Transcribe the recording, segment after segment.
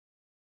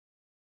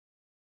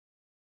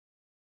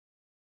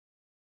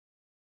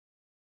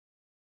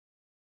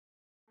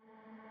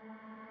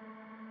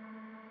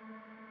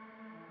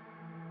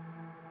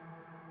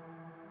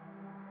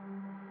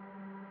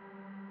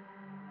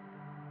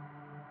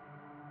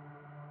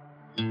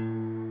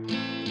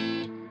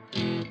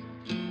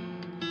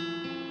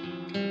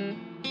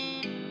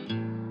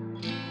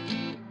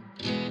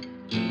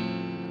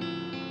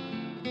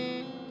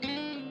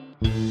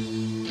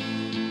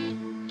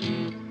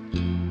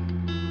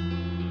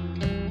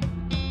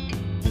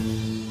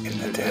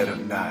dead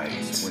of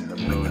night, when the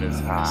moon is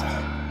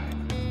high,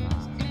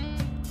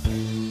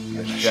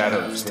 the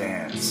shadows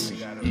dance,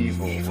 the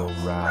evil will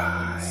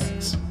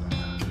rise.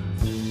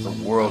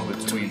 The world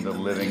between the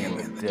living and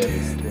the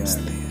dead is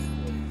thin.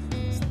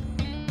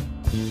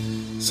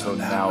 So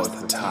now is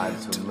the time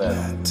to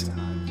let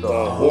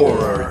the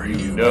horror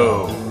you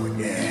know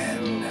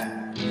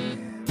in.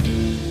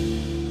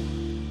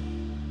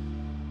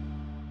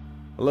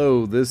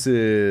 Hello, this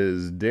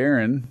is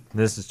Darren.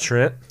 This is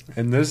Trent.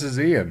 And this is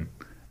Ian.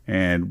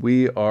 And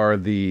we are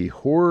the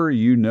Horror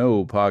You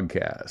Know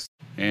podcast.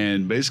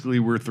 And basically,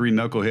 we're three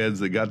knuckleheads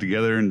that got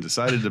together and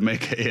decided to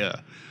make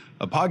a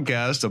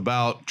podcast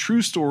about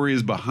true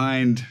stories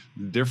behind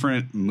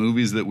different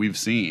movies that we've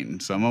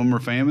seen. Some of them are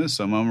famous.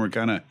 Some of them are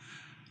kind of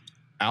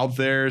out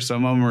there.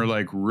 Some of them are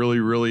like really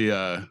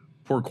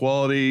poor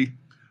quality.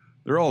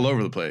 They're all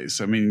over the place.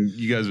 I mean,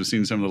 you guys have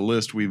seen some of the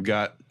list we've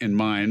got in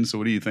mind. So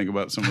what do you think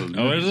about some of those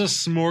movies?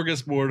 There's a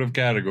smorgasbord of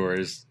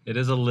categories. It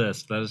is a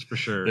list, that is for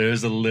sure.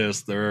 There's a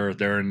list. There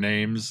are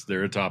names,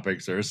 there are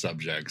topics, there are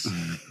subjects.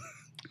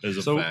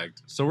 There's a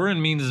fact. So we're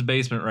in Means'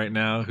 basement right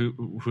now,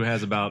 who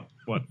has about,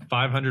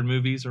 500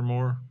 movies or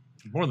more?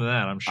 More than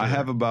that, I'm sure. I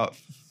have about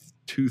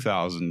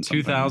 2,000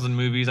 something. 2,000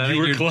 movies. I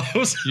You think were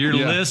close. Your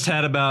list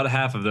had about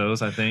half of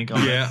those, I think.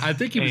 Yeah, I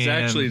think he was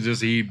actually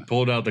he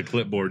pulled out the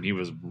clipboard and he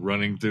was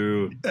running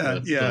through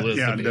the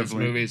list of his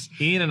movies.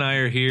 Ian and I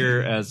are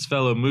here as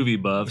fellow movie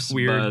buffs.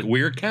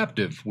 We're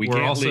captive.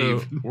 We're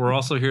leave. We're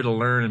also here to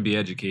learn and be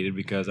educated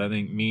because I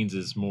think Means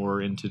is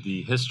more into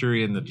the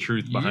history and the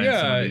truth behind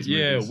some of these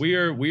movies.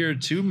 We are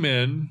two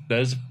men.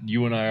 That's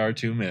you and I are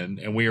two men,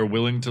 and we are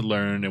willing to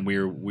learn, and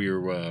we're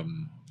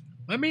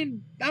I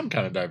mean, I'm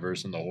kind of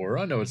diverse in the horror.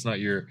 I know it's not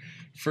your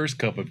first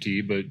cup of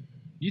tea, but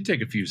you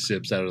take a few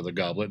sips out of the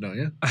goblet, don't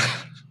you?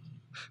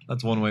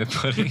 That's one way of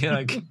putting it,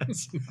 I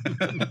guess.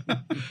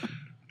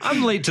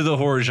 I'm late to the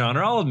horror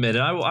genre. I'll admit it.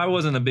 I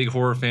wasn't a big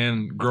horror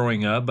fan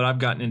growing up, but I've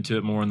gotten into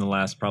it more in the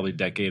last probably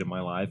decade of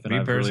my life, and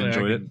I've really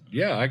enjoyed it.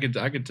 Yeah, I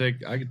could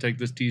take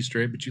this tea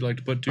straight, but you like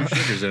to put 2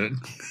 sugars in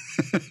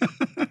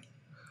it.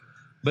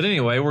 But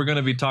anyway, we're going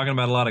to be talking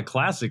about a lot of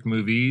classic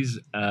movies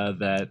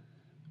that.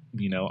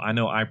 I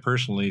know I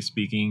personally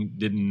speaking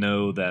didn't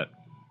know that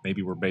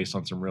maybe we're based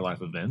on some real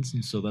life events.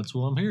 And so that's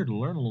why I'm here to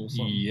learn a little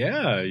something.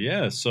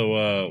 Yeah.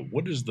 So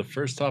what is the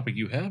first topic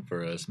you have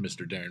for us,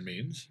 Mr. Darren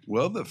Means?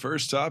 Well, the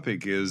first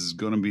topic is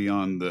going to be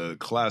on the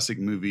classic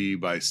movie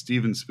by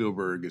Steven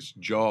Spielberg. It's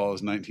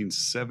Jaws,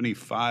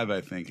 1975, I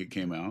think it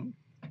came out.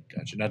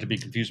 Gotcha. Not to be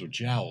confused with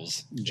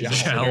Jowls.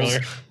 Jowls.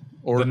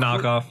 Or the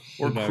knockoff.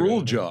 Or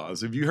Cruel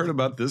Jaws. Have you heard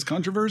about this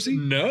controversy?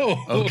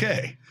 No.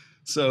 Okay.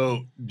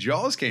 So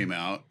Jaws came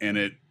out and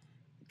it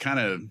kind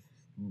of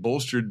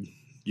bolstered,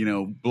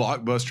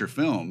 blockbuster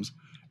films.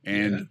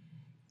 And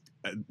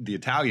the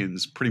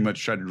Italians pretty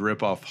much tried to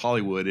rip off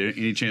Hollywood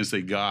any chance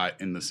they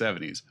got in the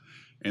 70s.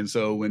 And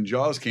so when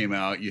Jaws came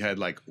out, you had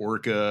like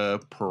Orca,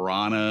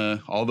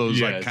 Piranha, all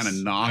those like kind of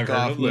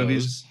knockoff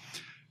movies.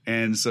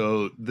 And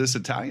so this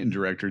Italian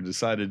director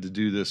decided to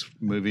do this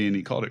movie, and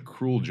he called it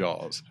Cruel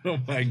Jaws. Oh,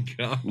 my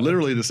God.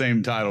 Literally the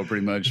same title,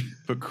 pretty much.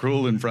 Put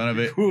cruel in front of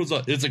it.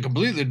 It's a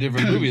completely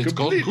different movie. It's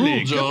called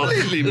Cruel Jaws.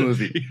 Completely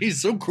movie.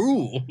 He's so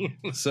cruel.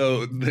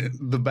 So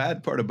the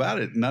bad part about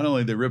it, not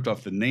only they ripped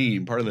off the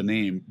name, part of the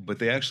name, but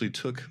they actually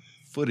took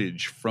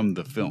footage from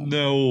the film.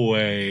 No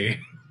way.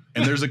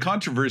 And there's a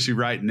controversy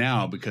right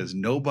now because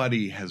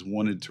nobody has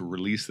wanted to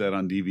release that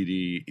on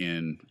DVD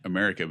in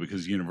America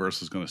because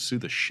Universal's going to sue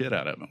the shit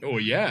out of them. Oh,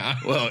 yeah.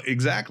 Well,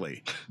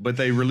 exactly. But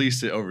they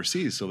released it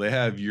overseas, so they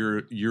have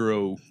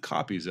Euro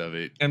copies of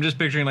it. I'm just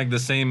picturing like the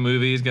same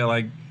movie. He's got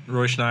like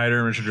Roy Schneider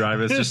and Richard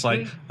Dreyfuss, just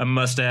like a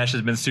mustache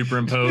has been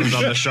superimposed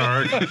on the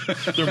shark.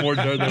 They're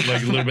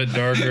like a little bit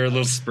darker, a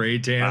little spray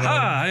tan.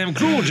 Aha, I am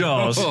Cruel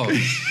Jaws.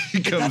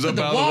 He comes up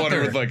out of the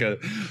water with like a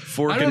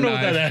fork and knife. I don't know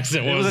what that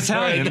accent was. It was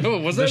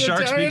Italian. Was the that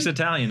shark Italian? speaks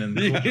Italian in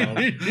the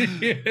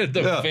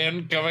the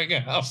fin coming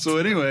out. So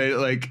anyway,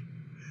 like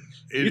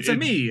it's a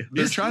me.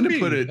 They're trying to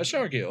put it a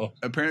shark eel.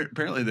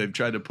 Apparently, they've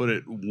tried to put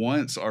it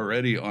once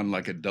already on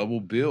like a double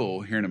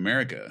bill here in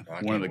America.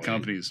 One of the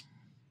companies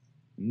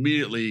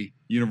immediately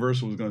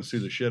Universal was going to sue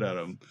the shit out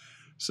of them,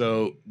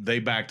 so they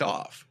backed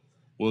off.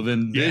 Well,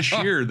 then this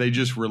year they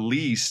just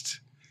released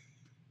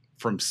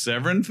from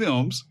Severin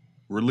Films.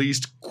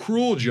 Released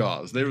Cruel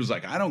Jaws. They was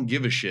like, I don't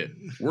give a shit.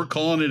 We're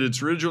calling it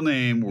its original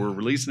name. We're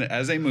releasing it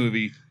as a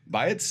movie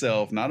by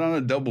itself, not on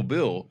a double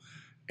bill.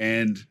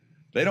 And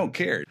they don't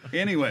care.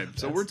 Anyway,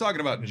 so we're talking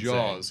about insane.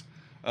 Jaws.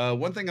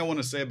 One thing I want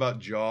to say about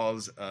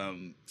Jaws,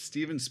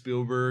 Steven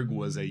Spielberg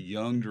was a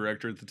young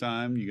director at the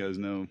time. You guys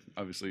know,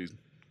 obviously,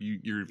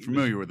 you're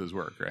familiar with his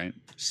work, right?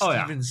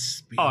 Steven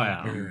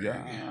Spielberg.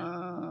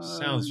 Yeah.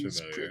 Sounds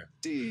familiar.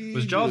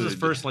 Was Jaws his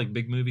first like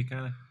big movie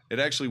kind of? It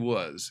actually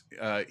was.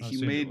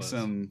 He made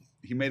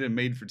a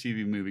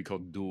made-for-TV movie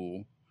called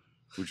Duel,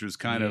 which was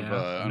kind of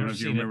I don't know if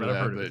you remember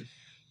that, but it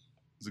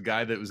was a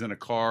guy that was in a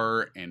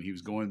car and he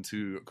was going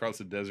across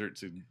the desert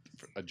to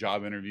a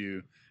job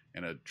interview,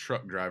 and a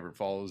truck driver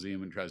follows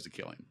him and tries to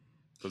kill him.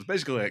 So it's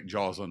basically like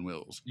Jaws on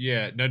wheels.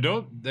 Yeah. Now,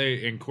 don't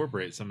they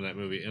incorporate some of that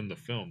movie in the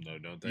film, though,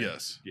 don't they?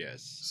 Yes.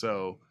 Yes.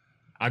 So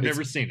I've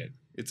never seen it.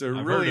 it's a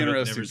I've really heard of it,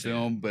 interesting never seen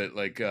film, but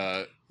like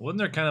Wasn't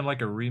there kind of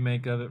like a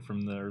remake of it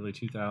from the early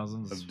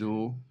 2000s? of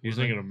Duel. You're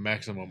thinking of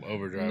Maximum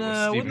Overdrive. No, with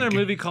wasn't Stephen there a King.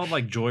 movie called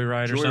like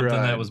Joyride or something Joyride.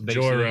 that was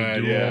basically Joyride,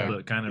 Duel yeah.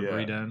 but kind of Yeah.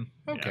 redone?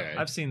 Okay.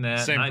 Yeah, I've seen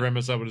that. Same and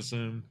premise, I would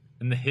assume.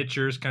 And The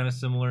Hitcher's kind of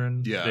similar.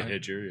 In Yeah. The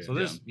Hitcher. Yeah. So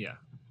there's yeah.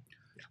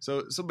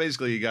 So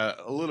basically, he got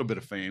a little bit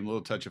of fame, a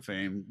little touch of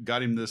fame.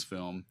 Got him this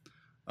film.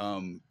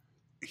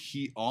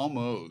 He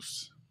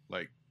almost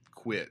like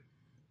quit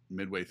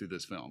midway through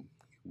this film.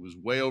 It was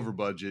way over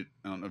budget.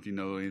 I don't know if you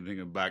know anything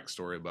of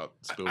backstory about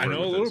Spielberg. I know a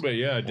with little this. bit.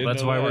 Yeah, I did. Well,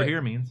 that's know why that. we're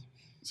here, means.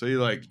 So he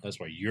like That's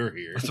why you're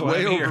here. That's why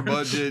way I'm here. over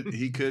budget.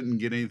 He couldn't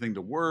get anything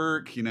to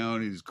work,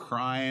 and he's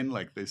crying.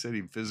 Like they said,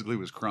 he physically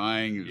was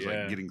crying. He was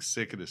Yeah. like getting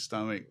sick at his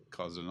stomach,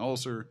 causing an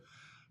ulcer.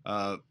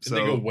 Did So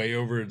they go way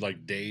over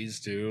like days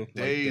too?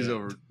 days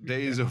like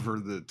days over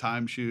the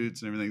time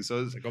shoots and everything.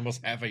 So it's, like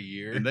almost half a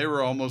year. and they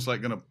were almost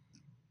like going to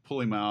pull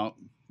him out,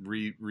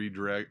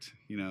 redirect,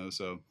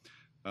 So,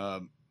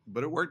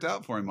 but it worked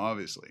out for him,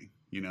 obviously,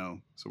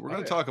 So we're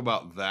going to talk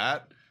about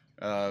that.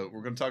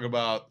 We're going to talk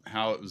about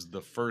how it was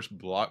the first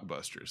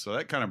blockbuster. So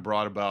that kind of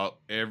brought about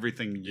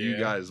everything you Yeah.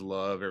 guys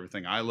love,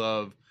 everything I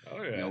love.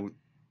 Oh yeah.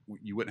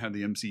 You wouldn't have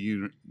the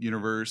MCU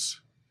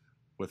universe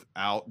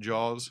without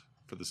Jaws,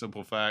 for the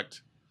simple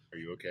fact. Are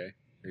you okay?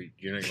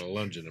 You're not gonna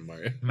lunge into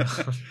my.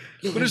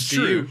 But it's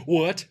true.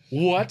 What?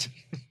 What?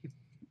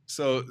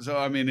 So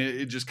I mean,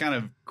 it just kind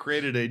of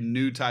created a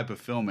new type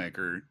of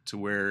filmmaker to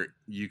where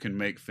you can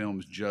make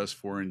films just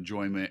for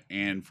enjoyment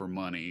and for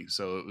money.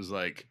 So it was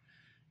like,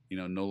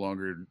 no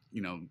longer,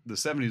 the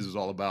 70s was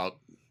all about,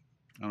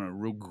 I don't know,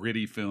 real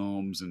gritty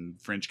films and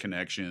French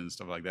Connection,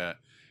 stuff like that.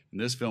 And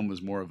this film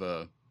was more of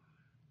a,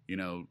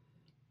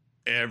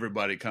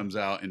 everybody comes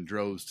out in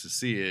droves to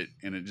see it,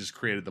 and it just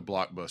created the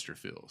blockbuster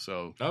feel.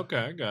 So Okay,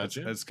 I got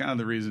you. that's kind of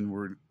the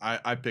reason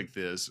I picked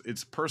this.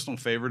 It's a personal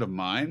favorite of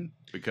mine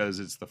because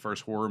it's the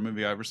first horror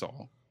movie I ever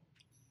saw,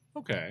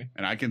 Okay.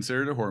 and I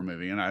consider it a horror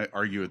movie. And I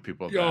argue with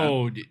people about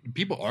Yo,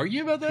 people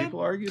argue about that. that?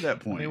 People argue that I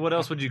point. mean, what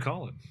else would you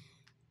call it?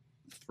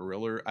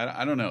 Thriller?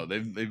 I don't know.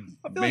 They've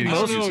I made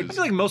feel excuses.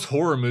 like most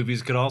horror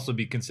movies could also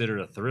be considered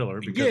a thriller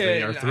because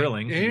they are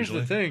thrilling. Here's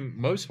usually. the thing: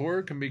 most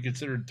horror can be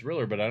considered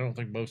thriller, but I don't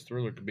think most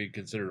thriller can be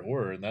considered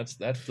horror, and that's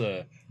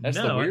the No,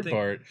 I weird think-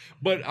 part.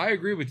 But I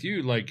agree with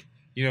you. Like,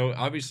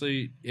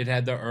 obviously it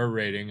had the R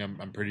rating.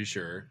 I'm pretty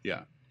sure.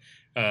 Yeah.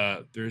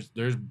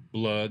 There's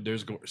blood.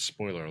 There's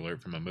spoiler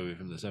alert from a movie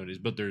from the 70s.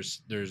 But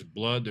there's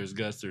blood. There's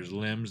guts. There's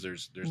limbs.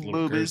 There's little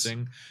Boobies.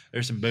 cursing.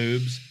 There's some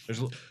boobs. There's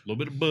a little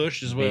bit of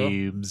bush as well.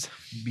 Babes.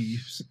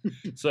 Beefs.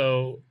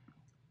 So.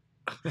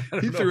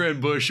 He threw in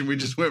Bush, and we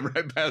just went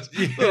right past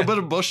a little bit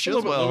of Bush A as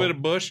little well. bit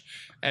of bush,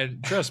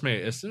 and trust me,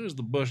 as soon as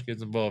the bush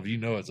gets involved, you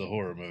know it's a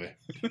horror movie.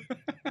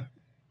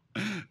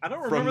 I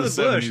don't From remember the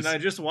the bush, 70s. and I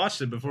just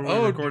watched it before we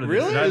Oh, recorded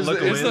really? this. Did I Is look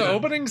it- away It's at the it?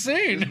 opening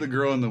scene. The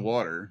girl in the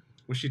water.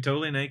 Was she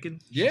totally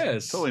naked?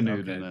 Yes, Totally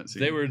nude in that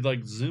scene. They were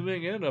like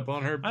zooming in up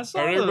on her. I saw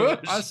on her the bush.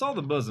 I saw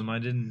the bosom. I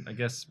didn't. I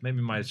guess maybe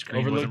my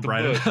screen Overlooked wasn't the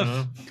bright bush.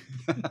 enough.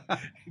 Huh?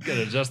 You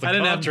gotta adjust the I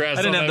didn't have contrast.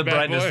 I didn't on have the that bad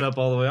brightness boy. up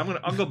all the way.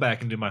 I'll go back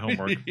and do my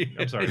homework.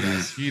 I'm sorry,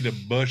 guys. You need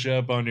to bush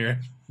up on your.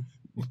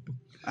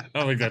 I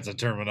don't think that's a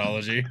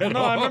terminology. Well, at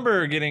no, I all.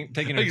 remember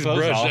taking her Please clothes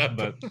brush off, up.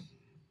 but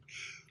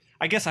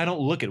I guess I don't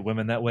look at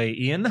women that way,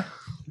 Ian.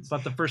 It's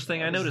not the first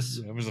thing I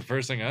notice. That was the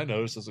first thing I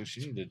noticed. I was like,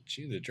 she need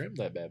to trim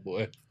that bad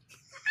boy.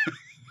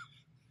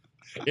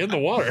 In the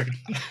water.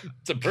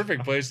 It's a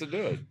perfect place to do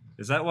it.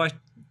 Is that why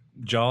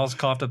Jaws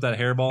coughed up that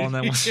hairball in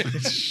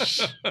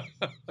that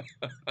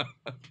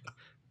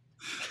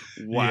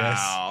one?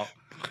 Wow.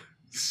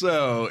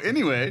 So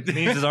anyway,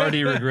 Means is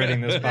already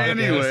regretting this podcast.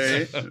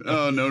 anyway,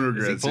 no Is he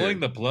regrets. pulling here.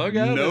 the plug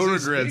out? No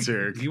as he regrets speaks?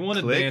 here. You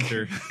wanted Click.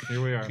 banter.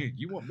 Here we are.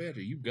 You want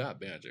banter? You got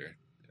banter.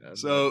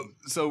 So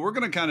we're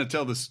gonna kind of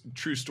tell this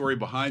true story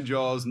behind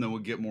Jaws, and then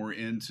we'll get more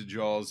into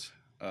Jaws.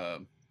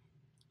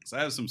 So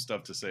I have some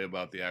stuff to say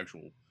about the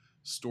actual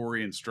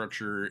story and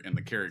structure and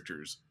the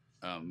characters,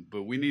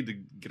 but we need to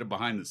get it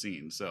behind the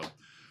scenes. So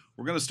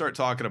we're gonna start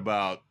talking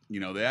about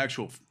the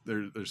actual.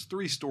 There's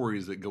three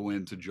stories that go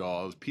into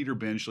Jaws. Peter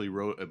Benchley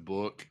wrote a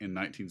book in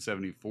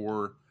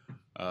 1974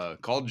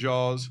 called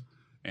Jaws,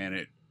 and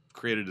it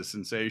created a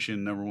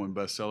sensation, #1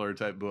 bestseller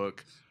type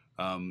book.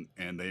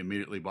 And they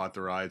immediately bought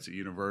the rights at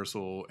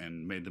Universal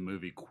and made the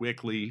movie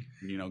quickly.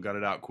 Got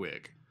it out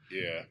quick.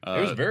 Yeah,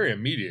 it was very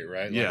immediate,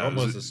 right? Like Yeah, it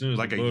almost was as soon as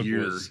like the a book year.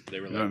 was, they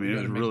were You like, know what I mean, "We it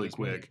was gotta make really this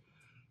movie." quick.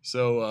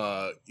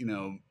 So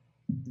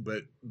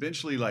but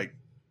eventually,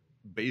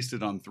 based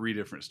it on three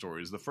different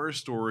stories. The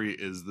first story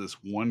is this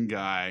one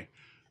guy.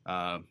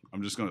 I'm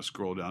just going to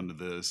scroll down to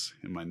this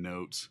in my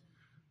notes.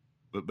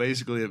 But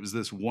basically, it was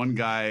this one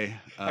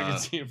guy. I can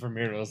see it from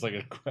here. It was like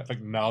a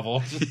graphic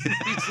novel.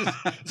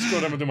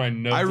 Scroll down through my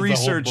notes. I It's a whole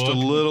researched a book.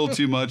 little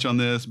too much on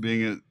this,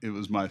 being it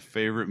was my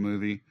favorite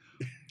movie.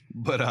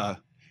 But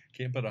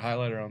Can't put a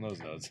highlighter on those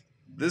notes.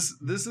 this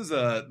is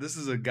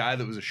a guy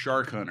that was a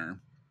shark hunter,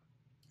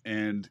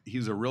 and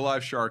he's a real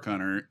life shark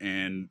hunter,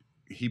 and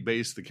he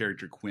based the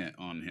character Quint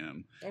on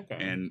him. Okay.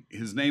 And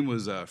his name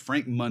was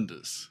Frank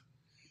Mundus.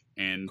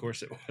 And Of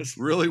course it was.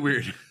 really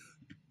weird.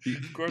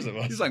 Of course it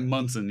was. He's like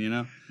Munson, you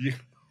know?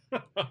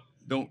 Yeah.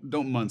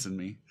 Don't Munson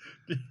me.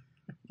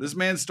 This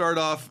man started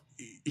off,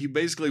 he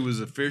basically was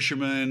a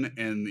fisherman,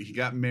 and he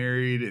got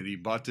married, and he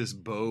bought this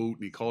boat,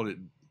 and he called it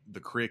the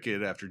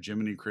Cricket after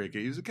Jiminy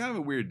Cricket. He was a kind of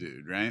a weird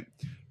dude, right?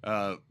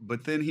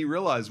 But then he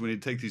realized when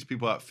he'd take these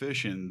people out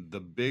fishing, the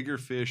bigger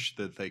fish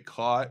that they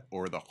caught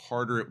or the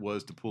harder it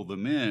was to pull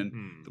them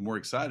in, the more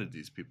excited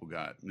these people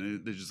got.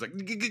 And they're just like,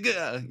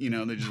 you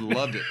know, they just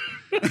loved it.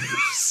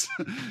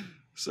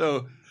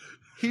 So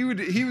he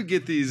would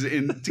get these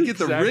in to get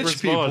the Exact rich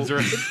response, people.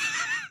 right?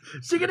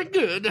 She get it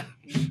good.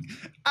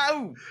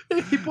 Ow!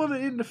 He put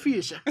it in the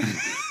fish.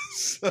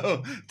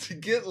 So to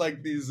get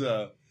like these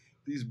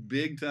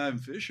big time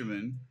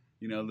fishermen,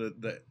 you know,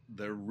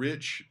 the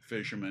rich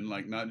fishermen,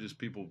 like not just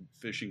people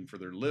fishing for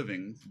their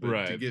living, but to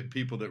Right. get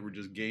people that were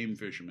just game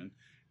fishermen,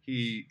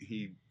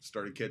 he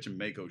started catching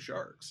mako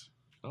sharks,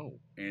 Oh.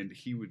 and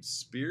he would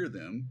spear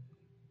them,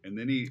 and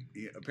then he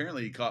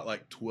apparently he caught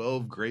like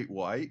 12 great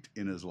white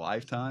in his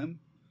lifetime.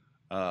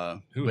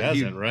 Who but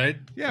hasn't, right?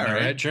 Yeah, Am I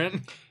right. right,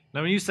 Trent?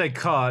 Now, when you say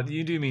caught,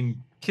 you do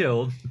mean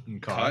killed and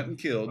Caught and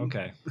killed.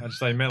 Okay, I just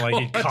thought you meant like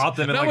he caught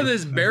them and Not like with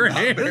his bare Not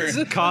hands.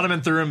 bare- caught him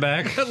and threw him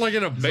back. Like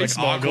in a It's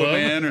baseball like glove.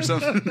 Aquaman or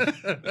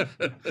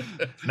something.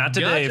 Not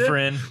today, Gotcha.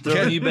 friend.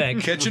 Throwing you back.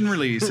 Catch and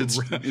release.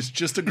 It's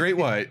just a great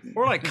white.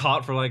 Or like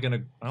caught for like I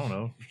don't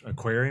know,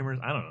 aquarium or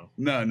I don't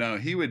know. No,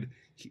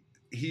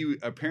 he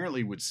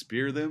apparently would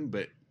spear them,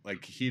 but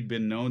like he'd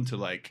been known to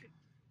like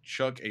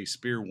chuck a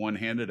spear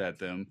one-handed at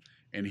them,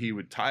 and he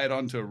would tie it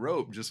onto a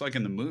rope, just like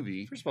in the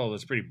movie. First of all,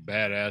 that's pretty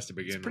badass to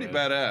begin It's pretty with.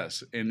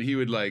 badass, and he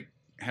would like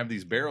have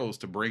these barrels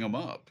to bring them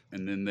up,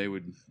 and then they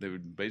would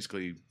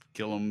basically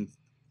kill them,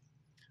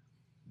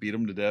 beat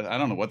them to death. I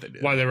don't know what they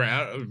did. While they were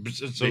out,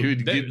 so They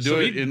would do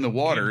it in the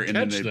water, and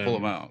then catch they'd pull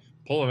them out.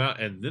 Pull them out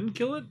and then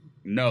kill it.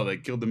 No, they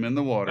killed them in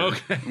the water.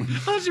 Okay, I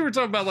thought you were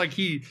talking about like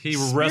he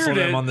wrestled speared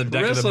him it, on the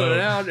deck of the wrestled boat. it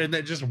out, and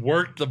they just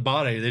worked the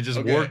body. They just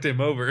Okay. worked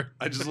him over.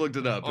 I just looked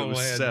it up. It Oh, was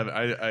man. 7.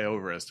 I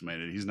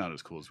overestimated. He's not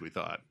as cool as we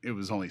thought. It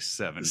was only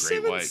 7 great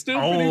Seven white.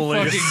 stupid Only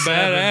fucking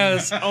seven.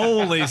 badass.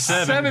 Only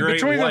seven great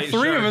between the white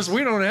three of sharks. us.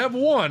 We don't have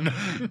one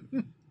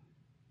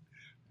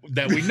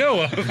that we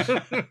know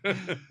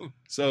of.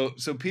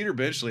 So Peter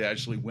Benchley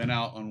actually went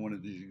out on one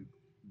of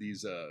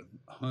these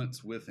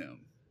hunts with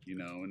him, you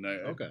know, and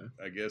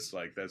I guess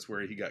like that's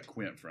where he got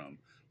Quint from.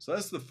 So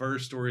that's the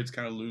first story. It's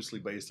kind of loosely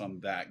based on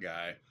that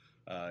guy.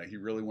 He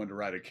really wanted to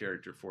write a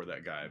character for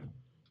that guy.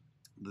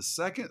 The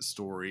second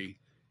story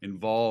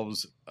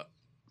involves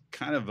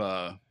kind of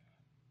a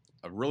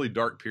really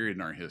dark period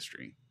in our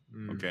history.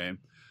 Okay.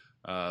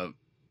 And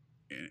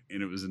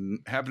it was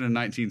happened in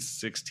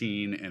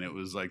 1916, and it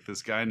was like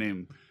this guy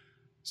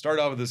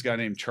started off with this guy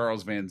named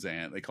Charles Van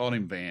Zant. They called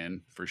him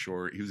Van for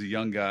short. He was a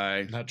young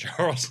guy. Not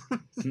Charles.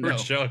 No. Or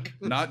Chuck.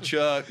 Not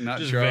Chuck, not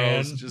Just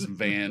Charles, Van. just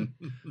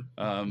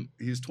Van.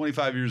 He's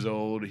 25 years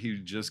old. He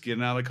was just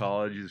getting out of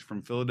college. He's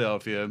from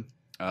Philadelphia.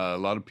 A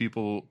lot of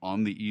people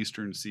on the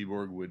eastern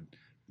seaboard would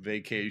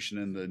vacation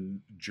in the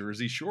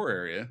Jersey Shore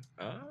area.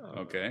 Oh.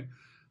 Okay.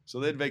 So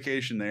they'd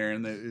vacation there,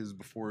 and it was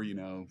before, you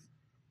know,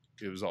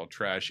 it was all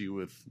trashy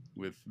with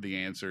The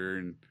Answer.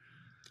 And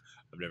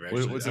I've never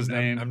what's his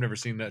name? I've never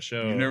seen that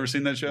show. You've never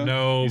seen that show?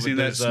 No. You but seen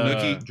that there's,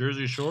 Snooki?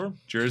 Jersey Shore?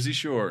 Jersey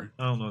Shore.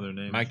 I don't know their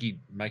name.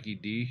 Mikey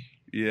D.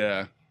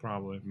 Yeah.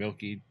 Probably.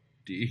 Milky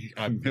D.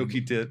 Milky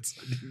tits.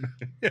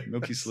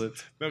 Milky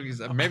slits. Milky's.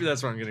 Maybe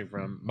that's where I'm getting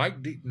from.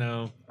 Mike D.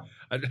 No.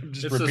 I'm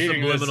just It's a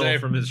repeating the subliminal same.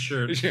 from his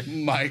shirt.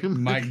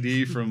 Mike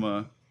D from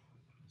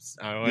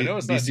I know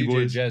it's not Beastie DJ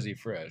Boys. Jazzy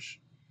Fresh.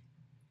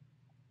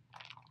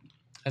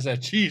 How's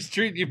that cheese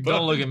treating you?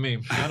 Don't look at me.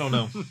 I don't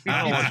know.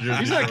 I don't watch Jersey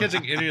He's not Shore.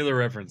 catching any of the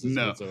references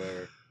No.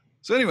 whatsoever.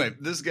 So anyway,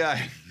 this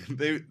guy,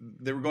 they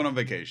were going on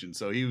vacation.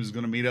 So he was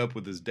going to meet up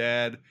with his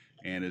dad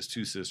and his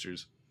 2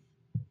 sisters.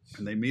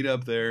 And they meet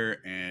up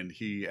there, and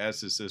he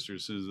asked his sister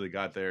as soon as they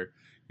got there,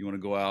 "You want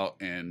to go out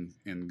and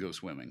go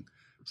swimming?"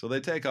 So they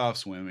take off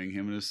swimming,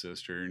 him and his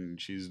sister, and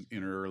she's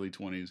in her early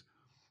 20s.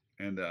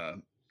 And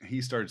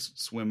he starts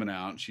swimming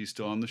out. She's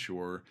still on the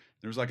shore.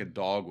 There's like a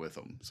dog with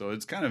him. So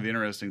it's kind of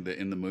interesting that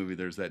in the movie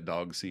there's that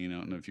dog scene. I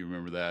don't know if you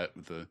remember that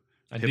with the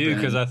I do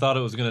because I thought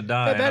it was going to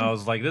die. Pippin. And I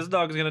was like, this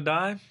dog's going to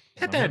die?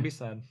 Pippin. I'm gonna be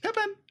sad.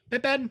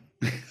 Pippin.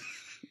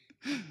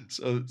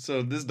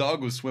 So this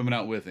dog was swimming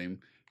out with him.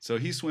 So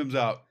he swims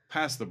out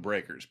past the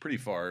breakers, pretty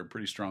far,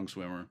 pretty strong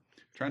swimmer,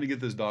 trying to get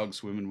this dog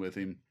swimming with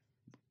him.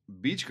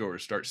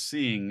 Beachgoers start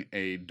seeing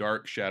a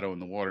dark shadow in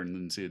the water and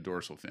then see a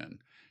dorsal fin.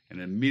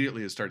 And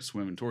immediately it starts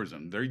swimming towards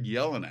them. They're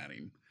yelling at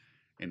him,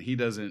 and he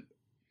doesn't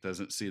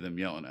see them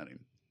yelling at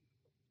him.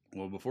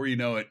 Well, before you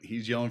know it,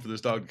 he's yelling for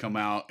this dog to come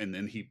out, and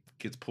then he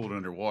gets pulled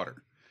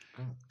underwater.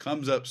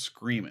 Comes up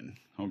screaming,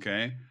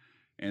 okay?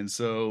 And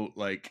so,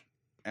 like,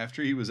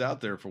 after he was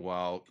out there for a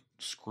while,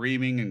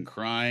 screaming and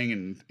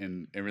crying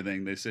and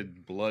everything, they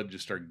said blood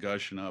just started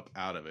gushing up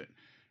out of it.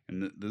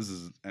 And this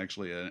is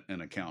actually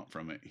an account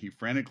from it. He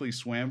frantically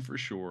swam for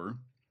shore,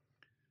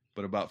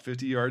 but about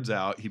 50 yards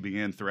out, he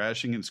began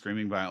thrashing and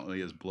screaming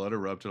violently as blood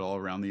erupted all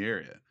around the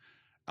area.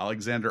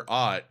 Alexander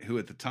Ott, who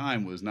at the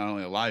time was not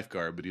only a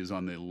lifeguard, but he was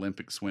on the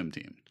Olympic swim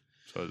team.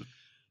 So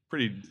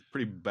pretty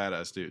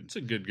badass dude. It's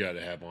a good guy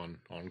to have on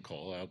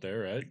call out there,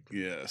 right?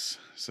 Yes.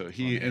 So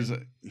he is,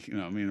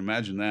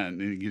 imagine that.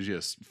 And he gives you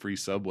a free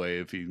Subway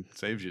if he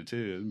saves you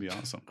too. It'd be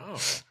awesome. Oh,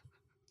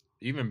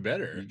 even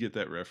better. You get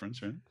that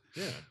reference, right?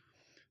 Yeah.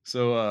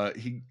 So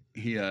he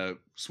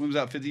swims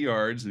out 50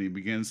 yards and he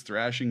begins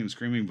thrashing and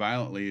screaming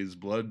violently. His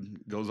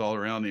blood goes all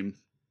around him,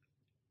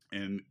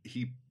 and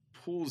he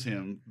pulls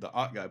him. The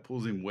Ott guy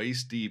pulls him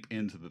waist deep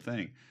into the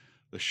thing.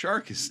 The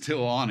shark is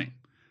still on him.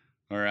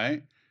 All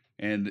right,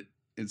 and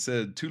it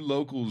said 2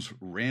 locals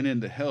ran in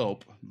to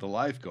help the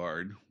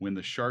lifeguard. When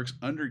the shark's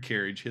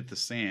undercarriage hit the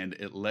sand,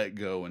 it let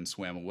go and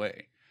swam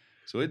away.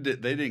 So they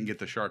didn't get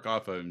the shark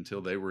off of him until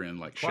they were in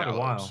like Quite shallows. a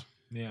while.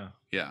 Yeah.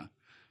 Yeah.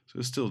 So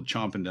it's still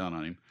chomping down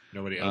on him.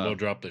 Nobody elbow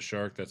dropped the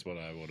shark. That's what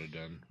I would have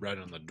done. Right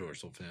on the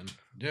dorsal fin.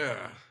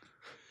 Yeah.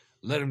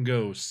 Let him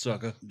go,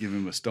 sucker. Give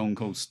him a stone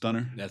cold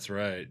stunner. That's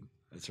right.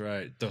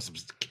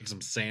 Kick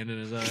some sand in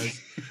his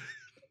eyes.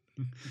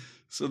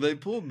 So they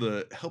pulled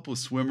the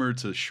helpless swimmer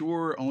to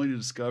shore only to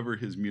discover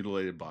his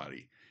mutilated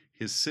body.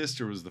 His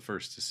sister was the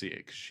first to see it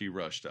because she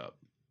rushed up.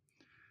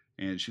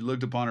 And she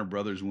looked upon her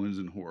brother's wounds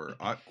in horror.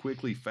 Ott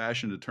quickly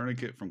fashioned a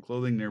tourniquet from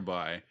clothing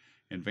nearby,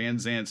 and Van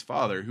Zant's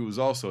father, who was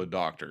also a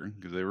doctor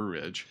because they were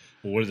rich.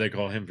 Well, what do they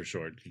call him for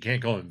short? You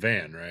can't call him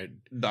Van, right?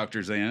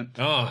 Dr. Zant?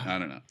 Oh, I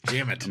don't know.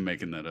 damn it. I'm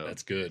making that up.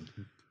 That's good.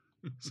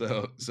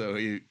 So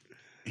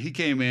he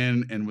came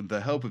in, and with the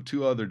help of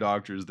 2 other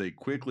doctors, they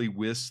quickly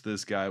whisked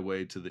this guy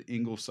away to the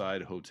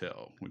Ingleside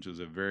Hotel, which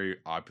was a very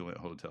opulent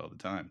hotel at the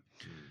time.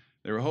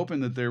 They were hoping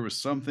that there was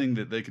something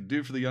that they could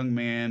do for the young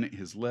man.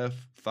 His left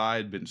thigh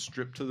had been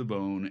stripped to the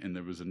bone, and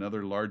there was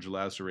another large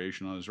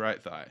laceration on his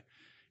right thigh.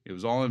 It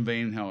was all in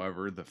vain,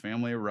 however. The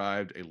family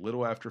arrived a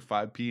little after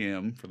 5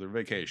 p.m. for their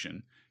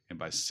vacation, and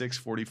by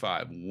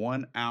 6:45,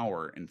 1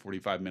 hour and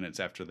 45 minutes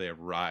after they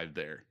arrived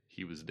there,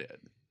 he was dead.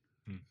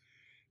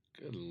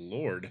 Good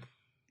Lord.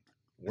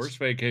 Worst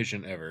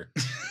vacation ever.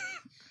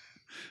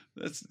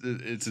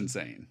 It's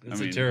insane.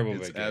 It's a terrible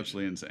vacation. It's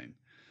absolutely insane.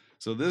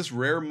 So this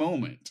rare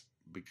moment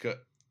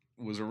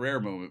was a rare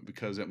moment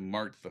because it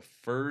marked the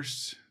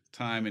first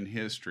time in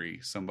history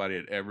somebody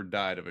had ever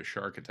died of a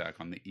shark attack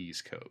on the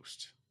East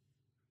Coast.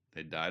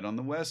 They died on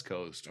the West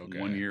Coast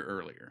 1 year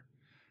earlier.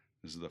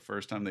 This is the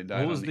first time they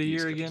died. What was on the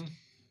East year Coast. again?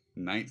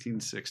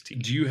 1916.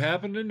 Do you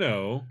happen to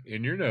know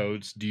in your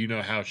notes? Do you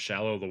know how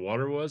shallow the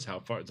water was? How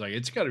far?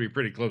 It's got to be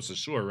pretty close to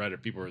shore, right?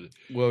 If people are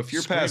Well, if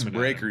you're past screaming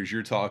at breakers,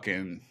 you're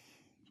talking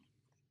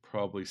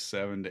probably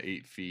 7 to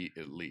 8 feet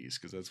at least,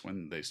 because that's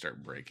when they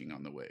start breaking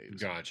on the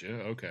waves. Gotcha.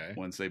 Okay.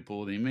 Once they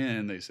pulled him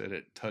in, they said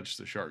it touched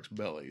the shark's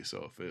belly.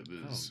 So if it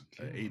was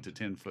an 8 to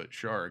 10 foot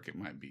shark, it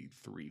might be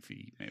 3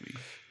 feet maybe.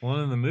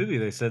 Well, in the movie,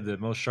 they said that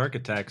most shark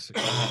attacks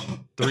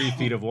 3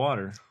 feet of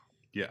water,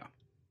 Yeah.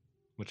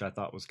 which I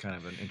thought was kind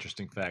of an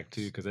interesting fact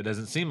too, because it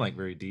doesn't seem like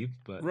very deep,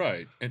 but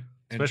Right. And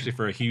especially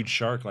for a huge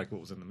shark like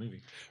what was in the movie.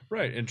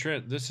 right. And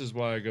Trent, this is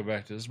why I go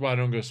back to this. Is why I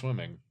don't go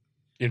swimming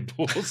in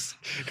pools.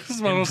 This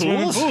is why I In don't swim in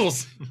pools?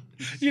 pools.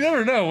 You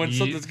never know when You-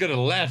 something's going to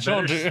latch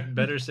onto.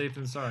 Better safe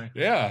than sorry.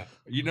 Yeah.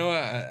 You know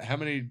how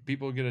many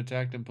people get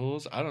attacked in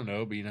pools? I don't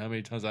know, but you know how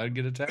many times I'd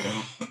get attacked?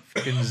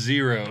 Fucking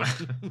 0.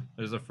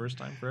 There's a first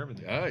time for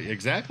everything. Yeah,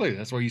 exactly.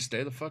 That's why you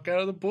stay the fuck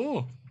out of the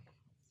pool.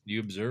 You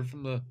observe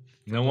from the.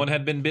 No one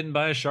had been bitten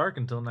by a shark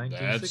until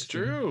 1960. That's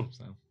true.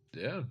 So.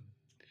 Yeah.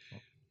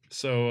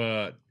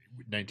 So,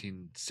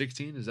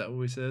 1916, is that what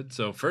we said?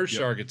 So, first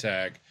shark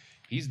attack.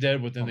 He's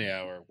dead within the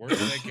hour. Worst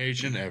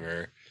vacation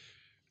ever.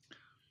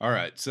 All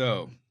right.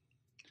 So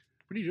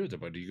What do you do with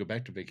that, bud? Do you go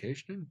back to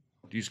vacation?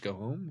 Do you just go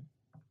home?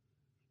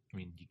 I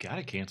mean, you got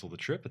to cancel the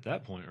trip at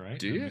that point, right?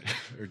 Do you?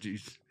 Or do you?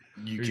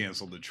 you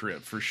canceled the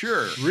trip for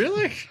sure.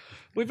 Really?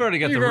 We've already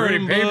got You've the already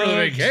room paid for the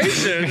booked.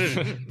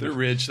 vacation. They're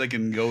rich. They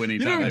can go You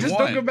anytime know, they just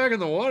want. don't go back in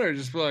the water.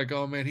 Just be like,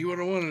 oh man, he would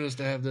have wanted us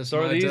to have this. So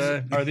are Mai these?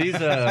 Tai. Are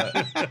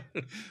these?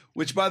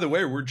 Which, by the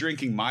way, we're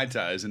drinking Mai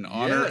Tais in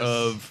honor Yes.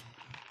 of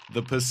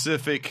the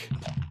Pacific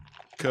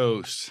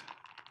Coast.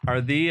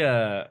 Are these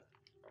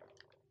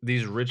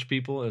rich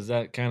people? Is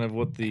that kind of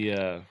what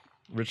the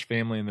rich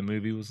family in the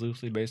movie was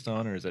loosely based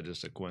on, or is that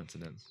just a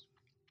coincidence?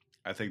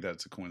 I think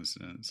that's a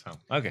coincidence.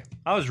 Oh, okay.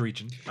 I was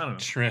reaching. I don't know.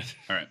 Trent,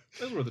 All right.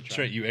 Those were the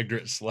Trent, you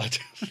ignorant slut.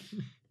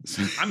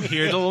 I'm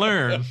here to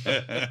learn.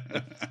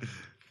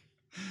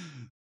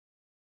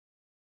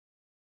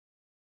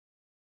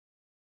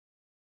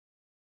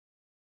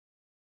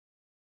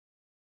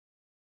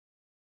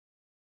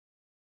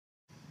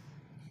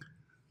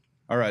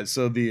 All right,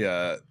 so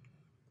the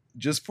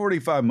just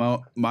 45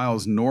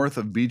 miles north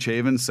of Beach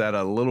Haven sat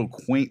a little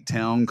quaint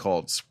town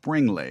called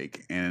Spring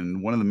Lake,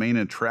 and one of the main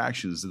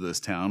attractions of this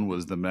town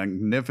was the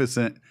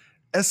magnificent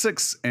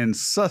Essex and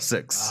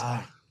Sussex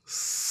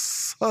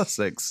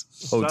Sussex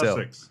Hotel.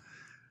 Sussex.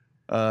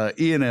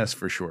 E&S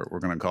for short, we're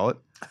going to call it.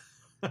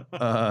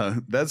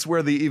 That's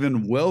where the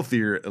even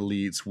wealthier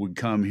elites would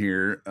come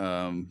here,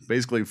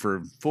 basically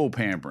for full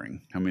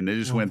pampering. I mean, they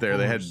just went there.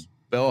 They had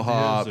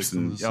bellhops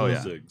and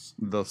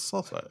the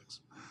Sussex.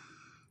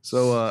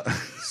 So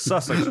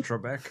Sussex,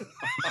 Trebek.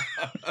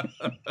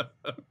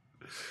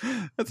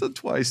 That's a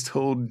twice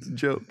told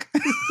joke.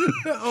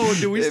 Oh,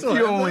 do we still? If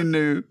you have only that?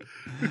 knew.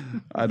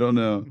 I don't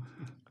know.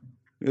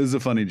 It was a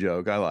funny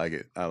joke. I like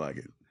it.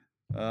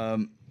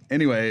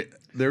 Anyway,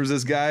 there was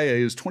this guy.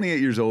 He was 28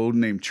 years old,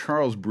 named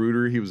Charles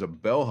Bruder. He was a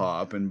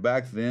bellhop, and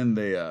back then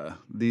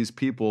these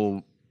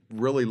people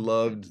really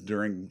loved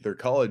during their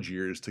college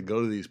years to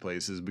go to these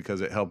places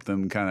because it helped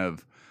them kind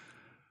of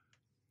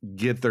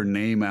get their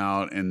name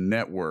out and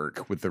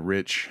network with the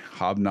rich,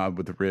 hobnob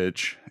with the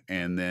rich,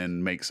 and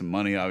then make some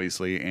money,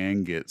 obviously,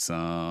 and get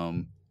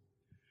some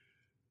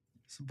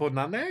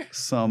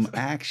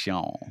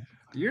action.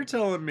 You're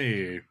telling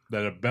me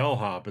that a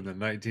bellhop in the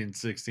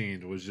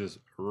 1916s was just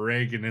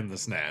raking in the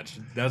snatch.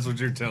 That's what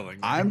you're telling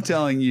me. I'm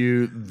telling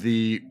you,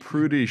 the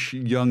prudish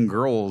young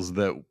girls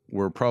that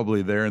were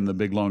probably there in the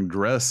big long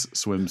dress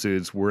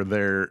swimsuits were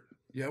there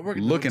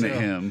looking at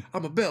him.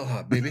 I'm a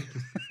bellhop, baby.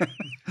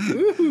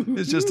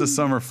 It's just a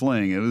summer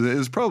fling. It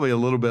was probably a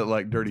little bit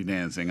like Dirty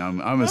Dancing.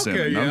 I'm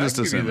assuming. Okay, yeah, I'm just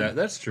I'll give you assuming. that.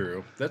 That's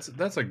true.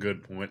 That's a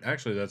good point.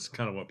 Actually, that's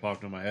kind of what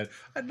popped in my head.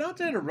 Not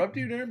to interrupt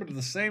you, Darren, but at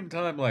the same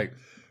time, like,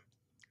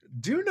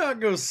 do not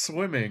go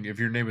swimming if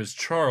your name is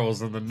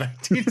Charles in the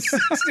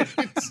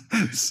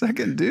 1960s.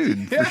 Second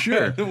dude, for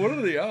sure. What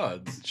are the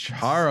odds?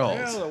 Charles.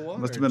 Stay out of the water,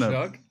 Must have been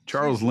Chuck.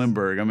 Charles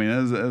Lindbergh. I mean,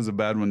 that was a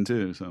bad one,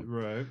 too. So.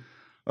 Right.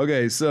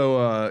 Okay,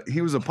 so he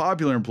was a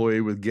popular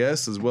employee with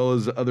guests as well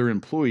as other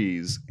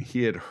employees.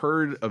 He had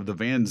heard of the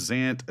Van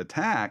Zandt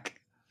attack,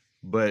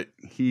 but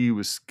he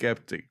was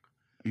skeptic.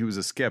 He was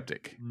a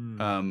skeptic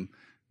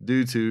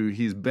due to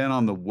he's been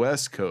on the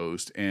West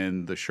Coast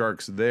and the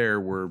sharks there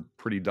were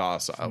pretty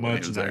docile. when he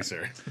Much was there.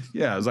 nicer.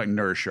 Yeah, it was like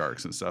nurse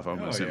sharks and stuff. I'm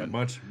Oh, yeah, assuming.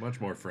 much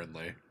more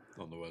friendly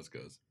on the West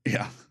Coast.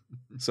 Yeah.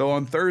 So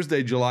on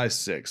Thursday, July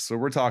 6th, so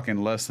we're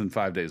talking less than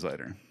 5 days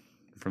later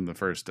from the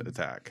first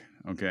attack.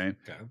 Okay.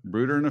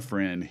 Bruder and a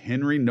friend,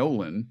 Henry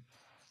Nolan,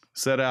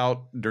 set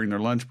out during their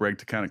lunch break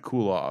to kind of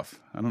cool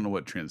off. I don't know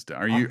what Trent's doing.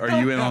 Are you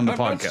in on the I'm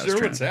podcast? not sure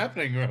Trent? what's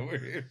happening over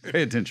here.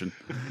 Pay attention.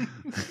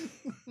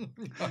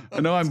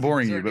 I know I'm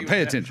boring you, but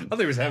pay attention. I thought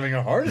he was having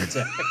a heart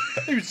attack.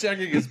 He was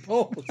checking his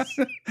pulse.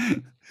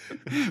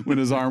 When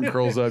his arm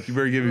curls up, you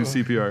better give him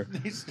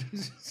CPR. He's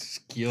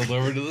keeled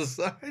over to the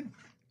side.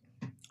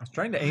 I was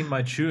trying to aim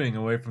my chewing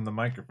away from the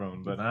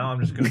microphone, but now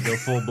I'm just going to go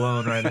full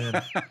blown right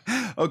in.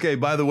 Okay,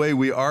 by the way,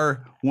 we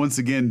are once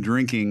again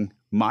drinking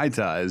Mai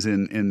Tais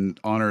in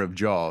honor of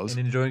Jaws.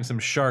 And enjoying some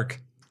shark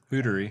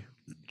hootery.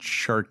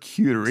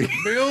 Charcuterie.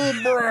 Bill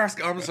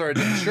Brask. I'm sorry,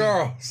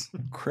 Charles.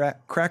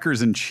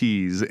 Crackers and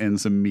cheese and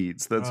some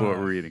meats. That's what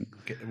we're eating.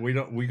 We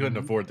couldn't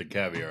afford the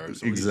caviar.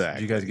 So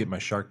Exactly. Did you guys get my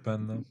shark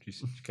bun, though? Did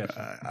you catch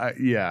it?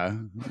 Yeah,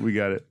 we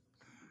got it.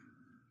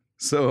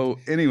 So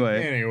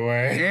anyway,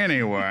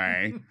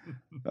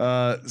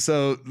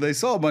 so they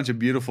saw a bunch of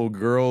beautiful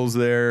girls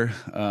there.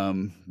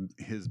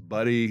 His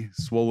buddy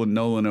Swollen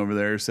Nolan over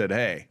there said,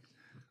 "Hey,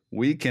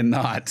 we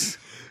cannot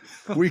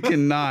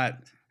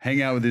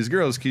hang out with these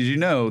girls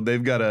because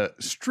they've got a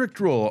strict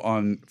rule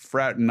on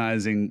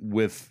fraternizing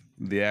with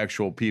the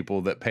actual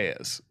people that pay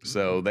us.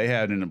 So they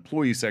had an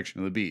employee section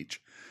of the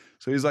beach.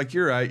 So he's like,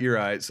 you're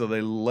right. So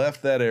they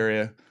left that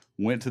area,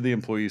 went to the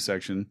employee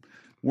section.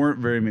 Weren't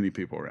very many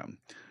people around.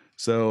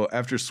 So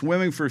after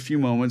swimming for a few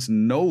moments,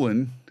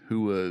 Nolan,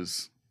 who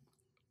was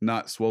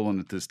not swollen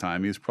at this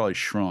time, he was probably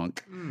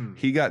shrunk.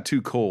 He got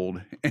too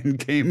cold and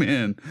came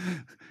in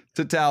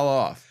to towel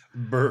off.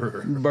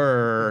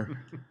 Burr.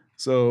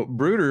 So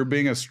Bruder,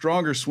 being a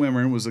stronger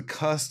swimmer and was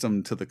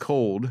accustomed to the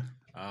cold.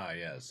 Ah,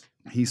 yes.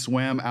 He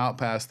swam out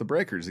past the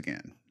breakers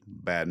again.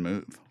 Bad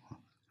move.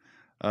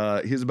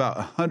 He was about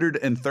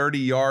 130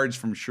 yards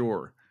from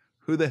shore.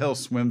 Who the hell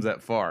swims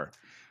that far?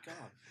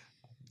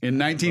 In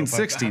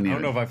 1916, I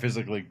don't know if I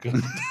physically could.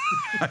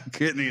 I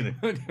couldn't either.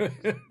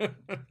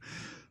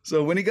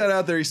 So when he got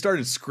out there, he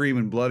started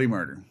screaming bloody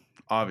murder.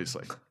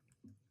 Obviously.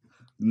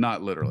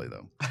 Not literally,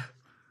 though.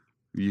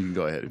 You can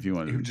go ahead if you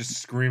want You were to.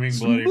 just screaming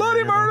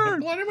bloody murder!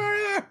 Bloody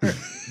murder!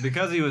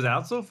 Because he was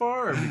out so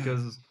far, or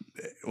because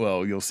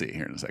Well, you'll see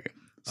here in a second.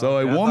 So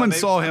Okay, a I woman thought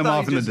saw I him thought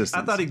off he in the just-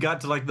 distance. I thought he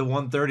got to like the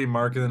 130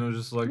 mark, and then it was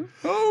just like,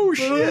 Oh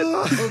shit!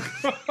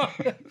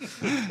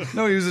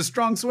 No, he was a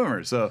strong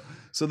swimmer. So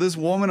this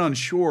woman on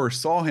shore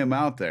saw him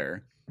out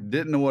there,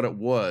 didn't know what it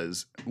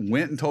was,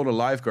 went and told a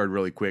lifeguard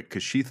really quick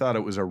because she thought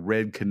it was a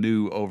red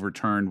canoe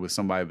overturned with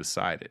somebody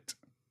beside it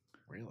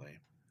Really?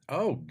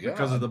 Oh, God.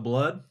 because of the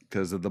blood.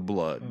 because of the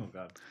blood. Oh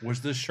god.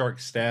 Was this shark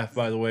staff,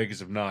 by the way?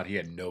 Because if not, he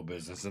had no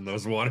business in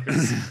those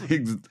waters.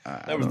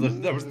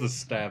 That was the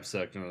staff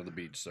section of the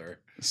beach, sir.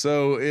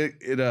 So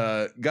it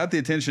got the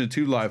attention of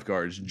two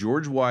lifeguards,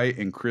 George White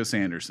and Chris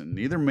Anderson.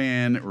 Neither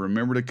man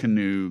remembered a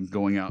canoe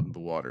going out in the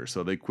water,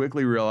 so they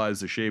quickly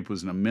realized the shape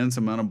was an immense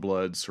amount of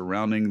blood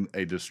surrounding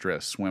a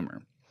distressed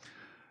swimmer.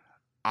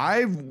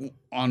 On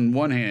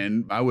one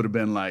hand, I would have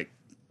been like,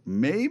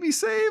 maybe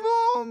save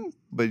them,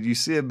 but you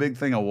see a big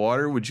thing of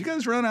water, would you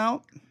guys run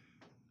out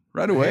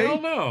right away?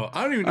 Hell no.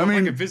 I don't even know if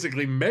I can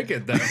physically make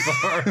it that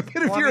far.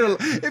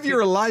 But if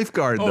you're a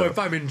lifeguard, though. if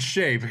I'm in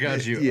shape,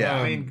 got you. Yeah.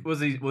 I mean, was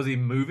he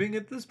moving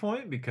at this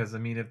point? Because I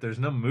mean, if there's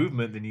no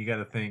movement, then you got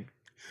to think,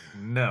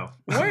 no.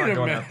 Wait a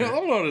minute.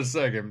 Hold on a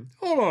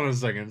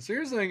second. So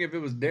you're saying if it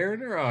was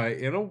Darren or I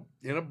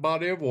in a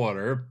body of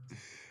water,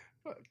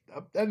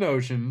 an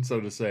ocean,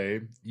 so to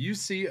say, you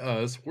see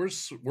us, we're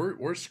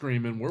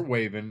screaming, we're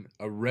waving,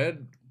 a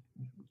red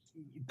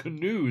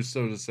canoe,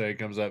 so to say,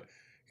 comes up.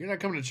 You're not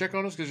coming to check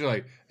on us because you're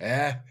like,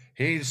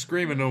 he ain't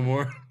screaming no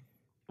more.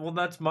 Well,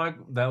 that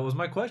was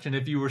my question.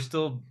 If you were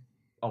still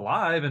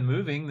alive and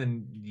moving,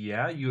 then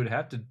yeah, you would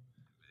have to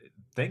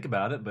think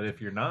about it. But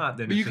if you're not,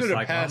 then but you could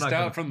have passed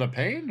out from the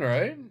pain,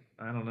 right?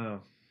 I don't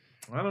know.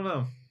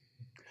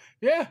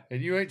 Yeah,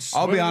 and you ain't.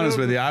 I'll be honest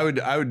with you. I would.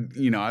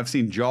 I've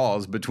seen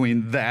Jaws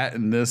between that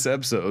and this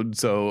episode,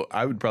 so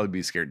I would probably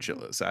be scared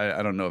shitless.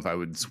 I don't know if I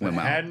would swim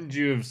out. Hadn't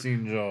you have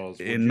seen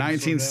Jaws in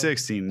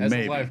 1916? As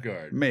maybe a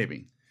lifeguard,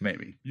 maybe.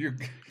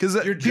 Because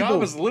your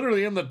job is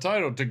literally in the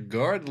title to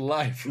guard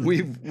life.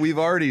 We've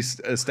already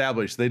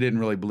established they didn't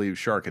really believe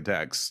shark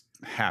attacks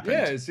happened.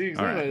 Yeah, see,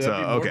 exactly. Right,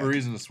 that'd be more of a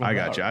reason to swim out. I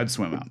got you. I'd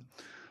swim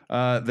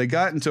out. They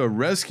got into a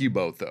rescue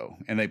boat though,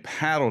 and they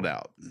paddled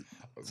out.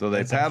 So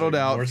they paddled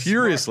out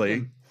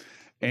furiously,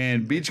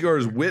 and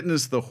beachgoers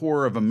witnessed the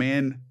horror of a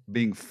man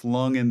being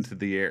flung into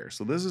the air.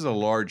 So this is a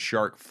large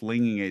shark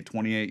flinging a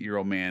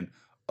 28-year-old man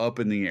up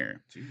in the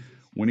air. Jesus.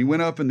 When he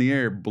went up in the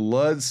air,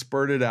 blood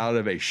spurted out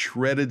of a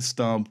shredded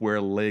stump where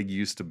a leg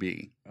used to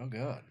be. Oh,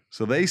 God.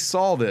 So they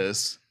saw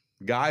this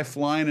guy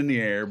flying in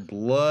the air,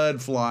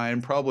 blood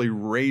flying, probably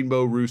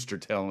rainbow rooster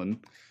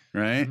telling,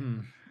 right?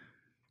 Mm.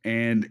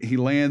 And he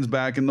lands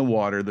back in the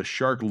water. The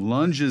shark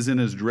lunges in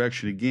his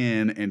direction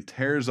again and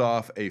tears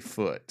off a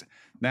foot.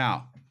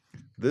 Now,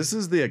 this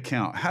is the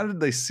account. How did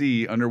they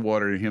see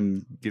underwater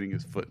him getting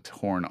his foot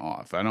torn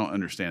off? I don't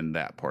understand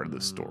that part of the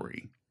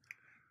story.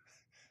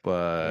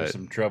 But there's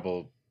some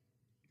trouble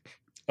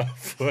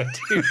afoot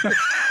here.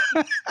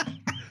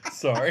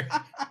 Sorry.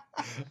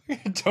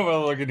 Tell me,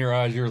 look in your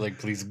eyes. You were like,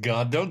 please,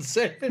 God, don't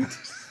say it.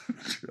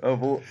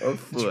 Trouble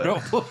afoot.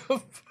 Trouble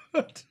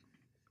afoot.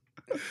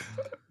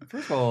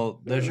 First of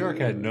all, the shark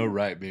had no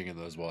right being in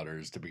those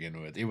waters to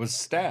begin with. It was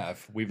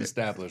staff. We've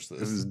established this.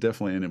 This is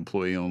definitely an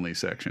employee-only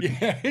section.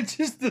 Yeah, it's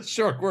just the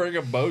shark wearing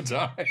a bow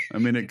tie. I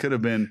mean, it could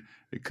have been,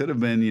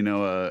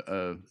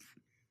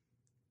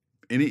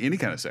 any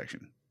kind of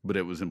section. But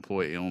it was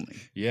employee only.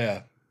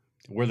 Yeah,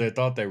 where they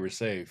thought they were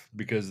safe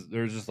because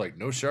they're just like,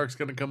 no shark's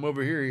going to come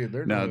over here.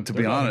 To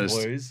be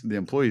honest, the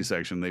employee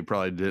section, they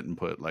probably didn't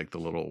put like the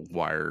little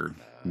wire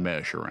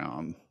mesh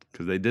around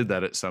because they did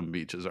that at some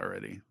beaches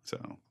already. So,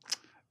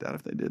 doubt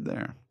if they did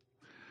there.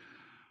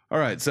 All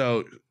right,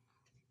 so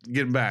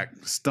getting back,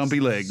 stumpy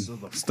leg.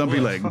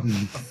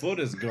 Foot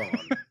is gone.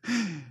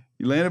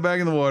 He landed back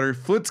in the water,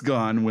 foot's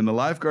gone. When the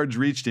lifeguards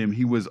reached him,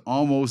 he was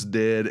almost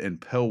dead and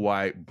pale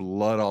white,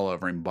 blood all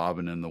over him,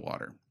 bobbing in the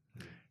water.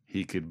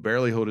 He could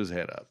barely hold his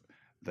head up.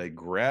 They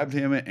grabbed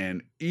him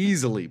and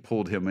easily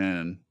pulled him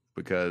in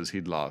because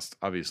he'd lost,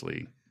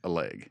 obviously, a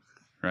leg,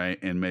 right?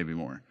 And maybe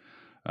more.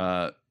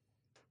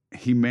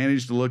 He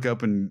managed to look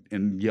up and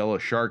yell, "A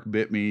shark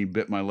bit me,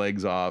 bit my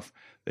legs off."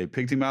 They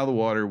picked him out of the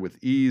water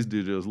with ease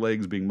due to his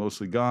legs being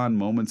mostly gone.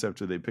 Moments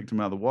after they picked him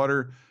out of the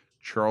water,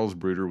 Charles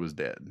Bruder was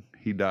dead.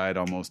 He died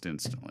almost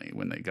instantly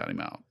when they got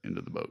him out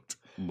into the boat,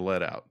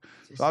 bled out.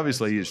 So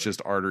obviously, it's just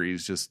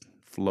arteries just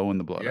flowing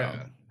the blood out,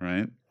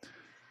 right?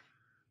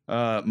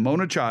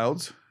 Mona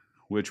Childs,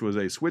 which was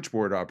a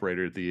switchboard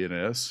operator at the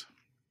ENS,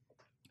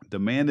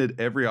 demanded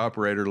every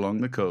operator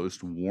along the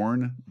coast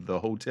warn the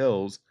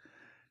hotels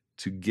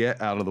to get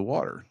out of the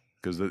water.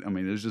 Because, I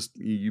mean, there's just,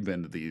 you've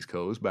been to the East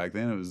Coast. Back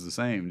then, it was the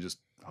same, just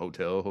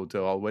hotel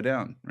all the way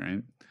down,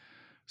 right?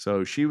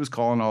 So she was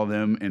calling all of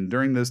them, and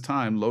during this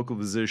time, local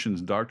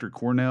physicians Dr.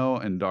 Cornell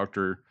and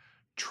Dr.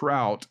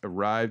 Trout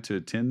arrived to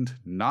attend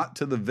not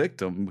to the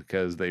victim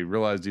because they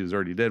realized he was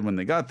already dead when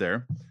they got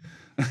there.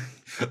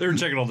 They were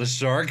checking on the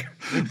shark.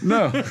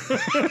 No.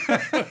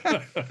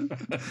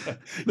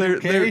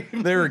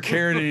 they were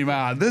carrying him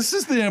out. This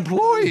is the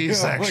employee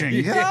section.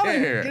 Get out of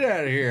here. Get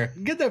out of here.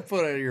 Get that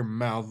foot out of your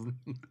mouth.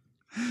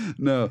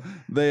 No,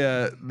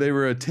 they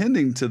were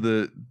attending to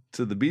the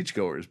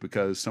beachgoers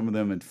because some of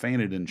them had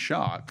fainted in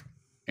shock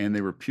and they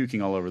were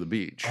puking all over the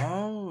beach.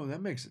 Oh,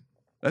 that makes it.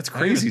 That's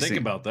crazy. Think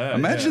about that.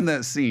 Imagine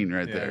that scene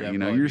right there.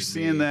 You're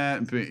seeing that,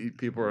 and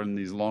people are in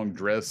these long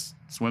dress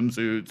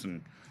swimsuits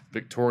and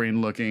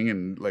Victorian looking,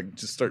 and like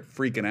just start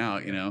freaking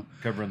out.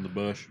 Covering the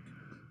bush.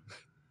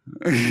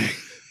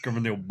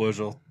 Covering the old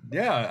bushel.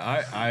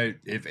 Yeah, I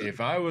if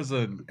I was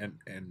an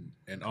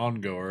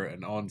ongoer,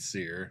 an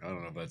on-seer, I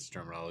don't know if that's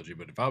terminology,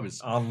 but if I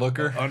was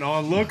onlooker, an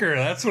onlooker,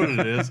 that's what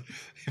it is.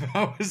 If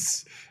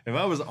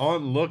I was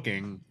on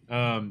looking,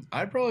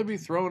 I'd probably be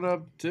thrown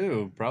up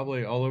too,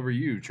 probably all over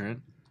you,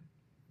 Trent.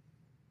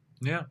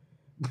 Yeah,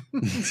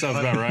 sounds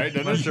about right.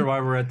 I'm not sure why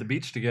we're at the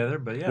beach together,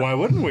 but yeah. Why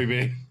wouldn't we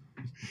be?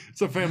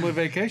 It's a family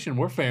vacation.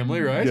 We're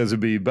family, right? You guys would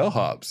be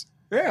bellhops.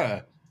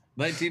 Yeah.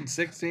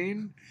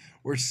 1916.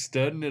 We're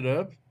studding it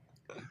up.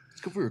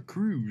 Let's go for a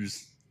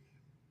cruise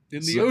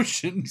in the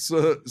ocean.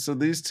 So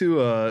these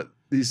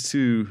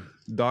two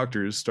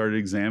doctors started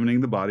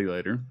examining the body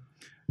later,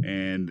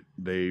 and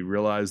they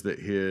realized that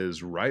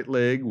his right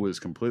leg was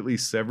completely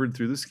severed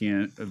through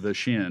the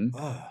shin,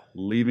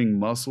 leaving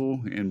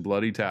muscle in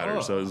bloody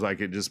tatters. So it was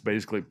like it just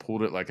basically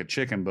pulled it like a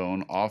chicken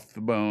bone off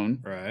the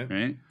bone.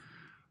 Right.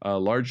 A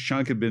large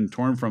chunk had been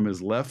torn from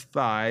his left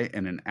thigh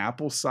and an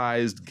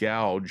apple-sized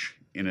gouge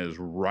in his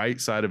right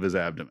side of his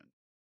abdomen.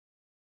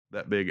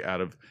 That big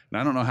out of,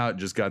 and I don't know how it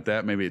just got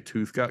that. Maybe a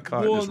tooth got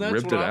caught and just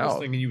ripped it out. I was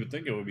thinking you would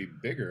think it would be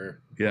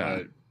bigger. Yeah.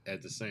 But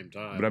at the same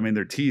time. But I mean,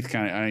 their teeth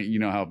kind of, you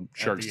know how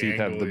sharks' teeth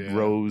have the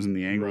rows and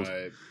the angles.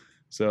 Right.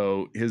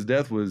 So his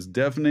death was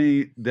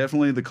definitely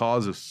the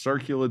cause of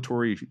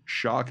circulatory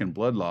shock and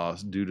blood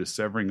loss due to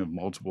severing of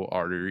multiple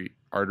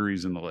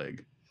arteries in the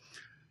leg.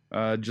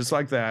 Just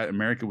like that,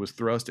 America was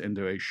thrust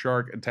into a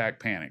shark attack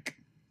panic.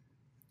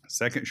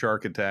 Second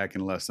shark attack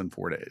in less than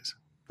 5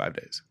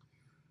 days.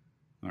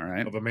 All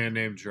right. Of a man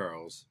named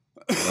Charles.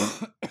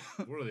 What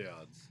are the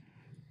odds?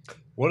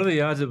 What are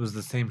the odds it was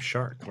the same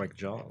shark like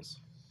Jaws?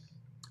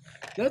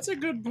 That's a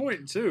good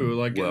point too.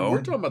 Like we're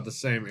talking about the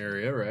same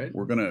area, right?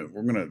 We're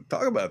gonna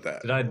talk about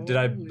that. Did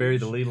I bury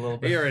the lead a little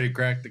bit? He already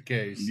cracked the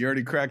case. You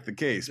already cracked the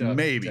case. Yeah,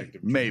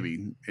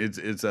 maybe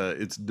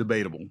it's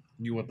debatable.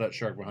 You want that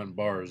shark behind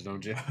bars,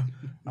 don't you?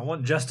 I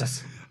want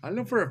justice. I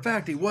know for a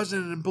fact he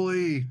wasn't an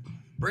employee.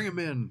 Bring him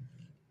in.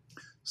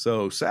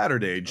 So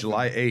Saturday,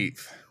 July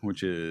 8th,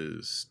 which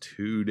is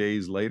 2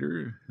 days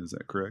later, is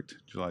that correct?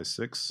 July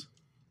 6th?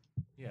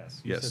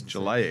 Yes,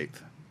 July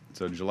 8th.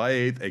 So July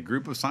 8th, a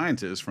group of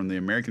scientists from the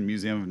American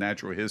Museum of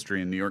Natural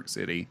History in New York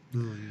City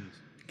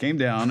came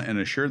down and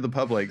assured the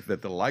public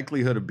that the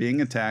likelihood of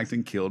being attacked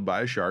and killed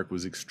by a shark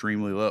was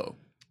extremely low.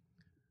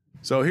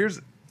 So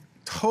here's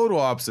total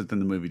opposite than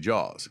the movie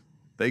Jaws.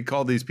 They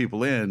called these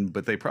people in,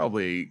 but they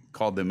probably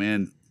called them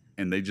in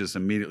and they just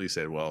immediately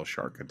said, well,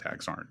 shark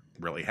attacks aren't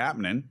really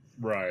happening.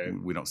 Right.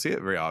 We don't see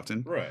it very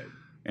often. Right.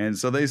 And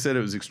so they said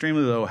it was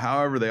extremely low.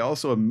 However, they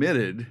also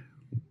admitted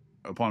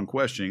upon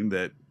questioning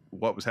that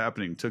what was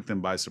happening took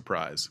them by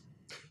surprise.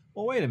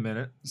 Well, wait a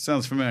minute.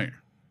 Sounds familiar,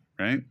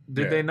 right?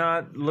 Did they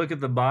not look at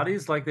the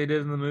bodies like they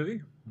did in the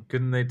movie?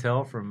 Couldn't they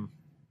tell from...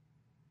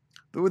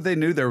 They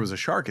knew there was a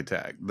shark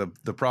attack.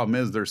 The problem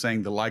is they're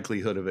saying the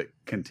likelihood of it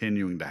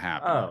continuing to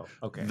happen. Oh,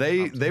 okay.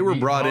 They were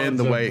brought in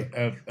the way...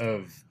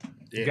 Of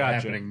it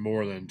happening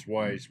more than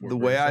twice. The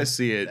way I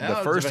see it, the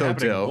first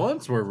hotel...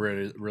 once were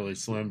really, really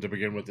slim to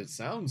begin with, it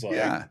sounds like.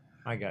 Yeah.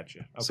 I got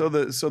you.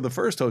 Okay. So the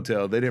first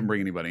hotel, they didn't bring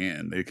anybody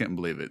in. They couldn't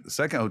believe it. The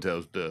second hotel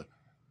is the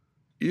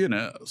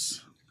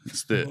ENS.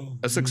 It's the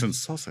Essex and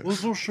Sussex.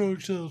 There's no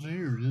sharks out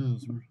here.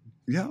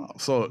 Yeah.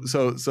 So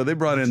they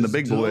brought in the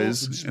big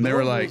boys, and they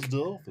were like,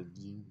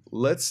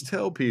 let's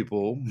tell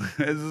people,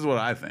 this is what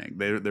I think.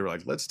 They were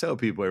like, let's tell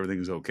people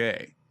everything's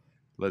okay.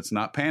 Let's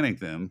not panic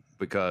them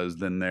because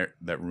then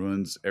that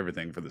ruins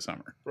everything for the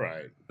summer.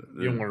 Right.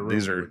 You don't want to ruin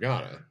these are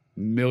regatta.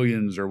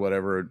 Millions or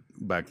whatever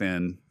back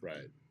then.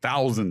 Right.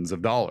 Thousands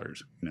of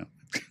dollars, you know.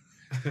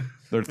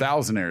 They're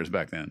thousandaires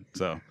back then.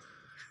 So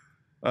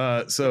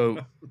it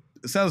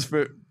sounds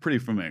pretty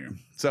familiar.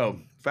 So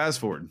fast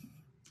forward.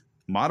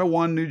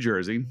 Matawan, New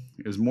Jersey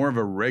is more of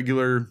a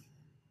regular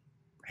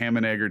ham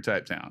and egger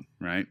type town,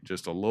 right?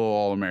 Just a little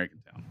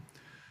all-American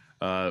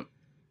town.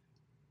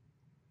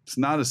 It's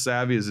not as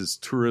savvy as its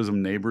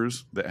tourism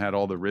neighbors that had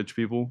all the rich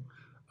people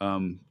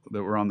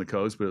that were on the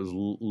coast, but it was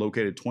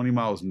located 20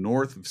 miles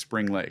north of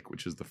Spring Lake,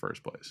 which is the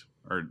first place,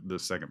 or the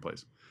second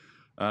place.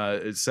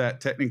 It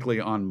sat technically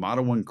on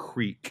Matawan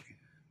Creek,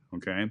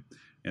 okay?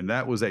 And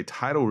that was a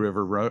tidal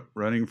river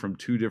running from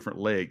two different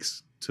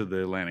lakes to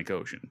the Atlantic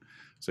Ocean.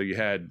 So you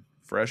had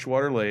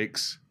freshwater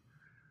lakes,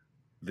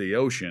 the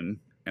ocean,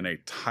 and a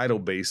tidal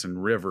basin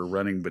river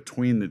running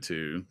between the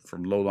two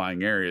from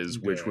low-lying areas,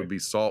 which would be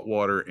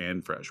saltwater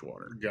and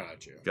freshwater.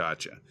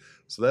 Gotcha.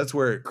 So that's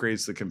where it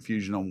creates the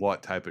confusion on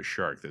what type of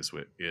shark this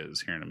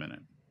is here in a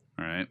minute.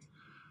 All right.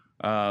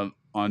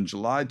 On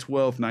July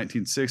 12th,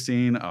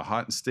 1916, a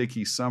hot and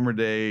sticky summer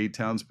day,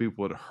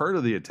 townspeople had heard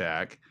of the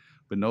attack,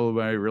 but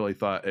nobody really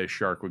thought a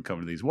shark would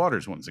come to these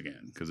waters once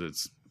again because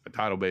it's a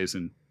tidal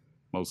basin,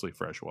 mostly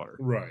freshwater.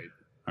 Right.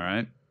 All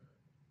right.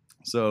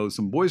 So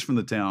some boys from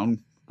the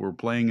town were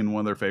playing in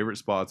one of their favorite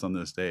spots on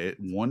this day.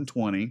 At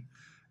 1:20,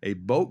 a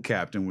boat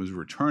captain was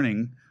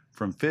returning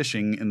from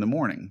fishing in the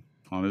morning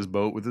on his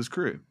boat with his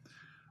crew.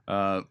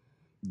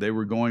 They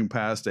were going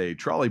past a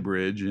trolley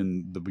bridge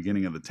in the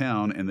beginning of the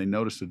town, and they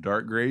noticed a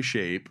dark gray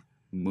shape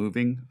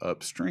moving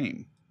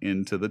upstream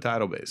into the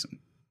tidal basin,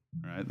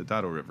 right? The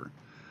tidal river.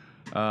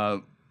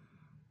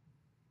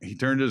 He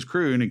turned to his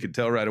crew, and he could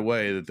tell right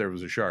away that there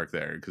was a shark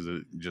there because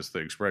just the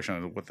expression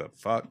of, what the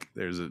fuck?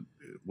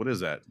 What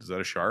is that? Is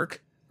that a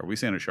shark? Are we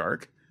seeing a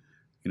shark?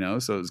 You know,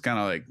 so it's kind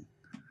of like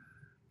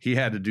he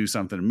had to do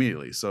something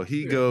immediately. So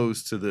he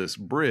goes to this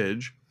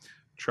bridge,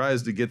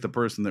 tries to get the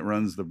person that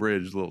runs the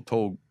bridge, the little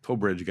toll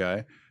bridge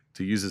guy,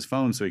 to use his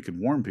phone so he could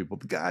warn people.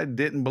 The guy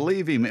didn't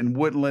believe him and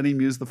wouldn't let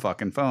him use the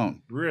fucking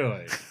phone,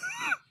 Really?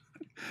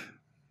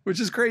 which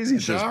is crazy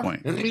at this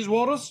point. In these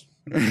waters?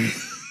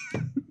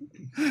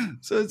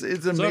 So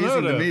it's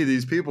amazing to me.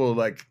 These people,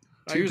 like,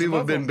 two people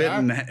have been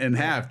bitten in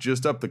half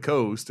just up the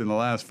coast in the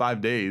last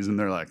 5 days, and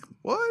they're like,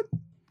 "What?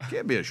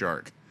 Can't be a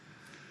shark."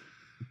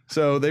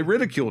 So they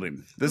ridiculed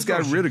him. This guy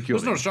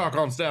ridiculed him. There's no shark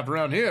on staff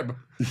around here,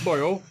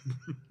 boyo.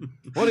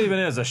 What even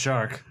is a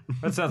shark?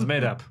 That sounds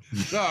made up.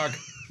 Shark.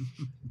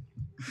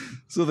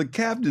 So the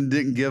captain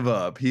didn't give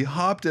up. He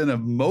hopped in a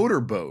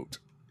motorboat.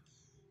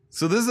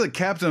 So this is a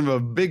captain of a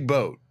big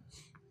boat.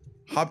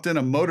 Hopped in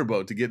a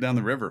motorboat to get down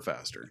the river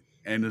faster.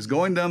 And is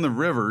going down the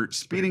river,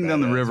 speeding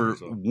down the river,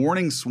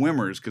 warning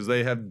swimmers because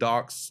they have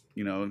docks.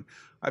 You know,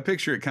 I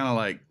picture it kind of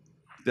like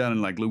down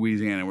in like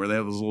Louisiana where they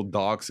have those little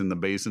docks in the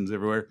basins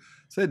everywhere.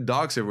 So they had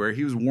docks everywhere.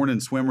 He was warning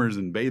swimmers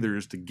and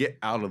bathers to get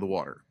out of the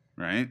water,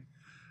 right?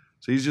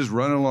 So he's just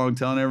running along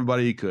telling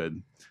everybody he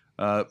could.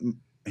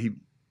 He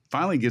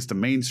finally gets to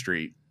Main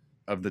Street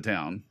of the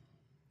town,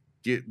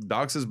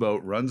 docks his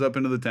boat, runs up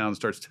into the town,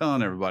 starts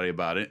telling everybody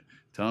about it,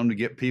 telling them to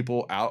get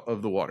people out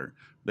of the water.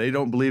 They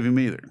don't believe him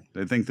either.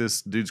 They think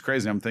this dude's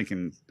crazy. I'm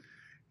thinking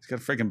he's got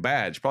a freaking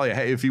badge. Probably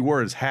if he wore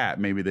his hat,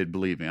 maybe they'd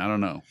believe me. I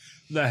don't know.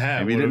 The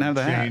hat. Maybe he didn't have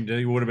the hat.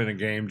 He would have been a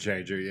game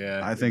changer.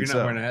 Yeah, I think you're so.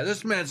 Not wearing a hat.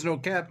 This man's no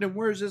captain.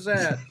 Where's his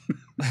hat?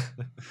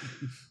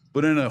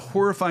 But in a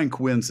horrifying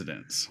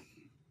coincidence,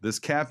 this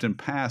captain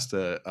passed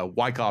a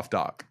Wyckoff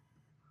dock.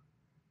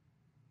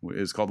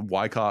 It's called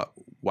Wyckoff.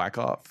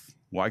 Wyckoff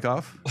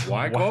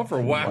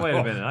or Whack? Wait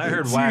a minute. I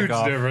heard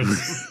Wyckoff. Huge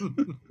difference.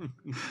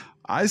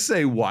 I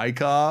say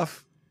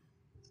Wyckoff.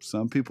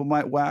 Some people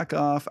might whack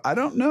off. I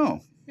don't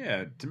know.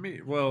 Yeah, to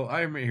me, well,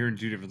 I'm hearing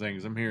two different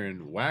things. I'm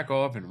hearing whack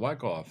off and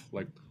whack off.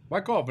 Like,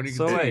 whack off. And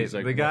So wait,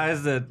 like, the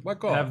guys that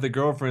have the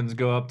girlfriends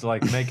go up to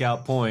like make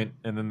out point,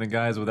 and then the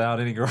guys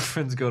without any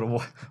girlfriends go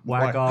to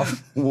whack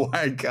off.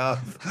 Whack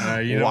off.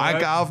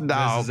 Whack off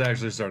dog. This is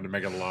actually starting to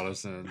make a lot of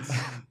sense.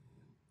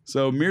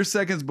 So mere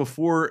seconds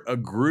before a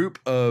group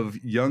of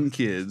young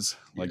kids,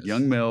 like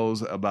young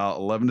males, about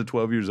 11 to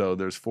 12 years old,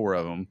 there's 4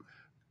 of them,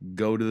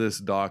 go to this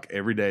dock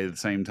every day at the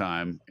same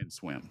time and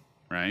swim,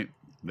 right?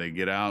 They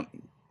get out,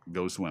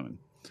 go swimming.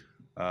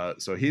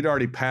 So he'd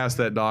already passed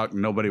that dock.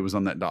 Nobody was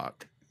on that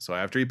dock. So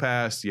after he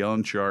passed,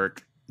 yelling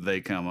shark,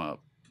 they come up,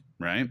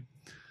 right?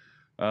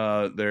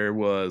 There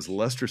was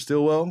Lester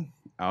Stillwell,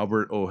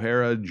 Albert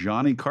O'Hara,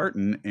 Johnny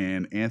Carton,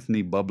 and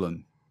Anthony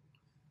Bublin.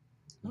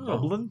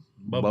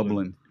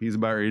 Bublin. He's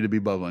about ready to be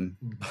bubbling.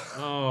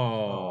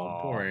 Oh,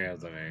 poor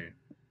Anthony.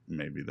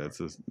 Maybe that's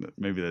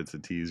a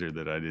teaser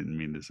that I didn't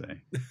mean to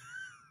say.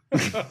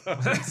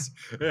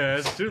 Yeah,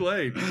 it's too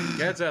late.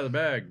 Cat's out of the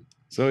bag.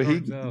 So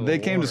they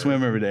came to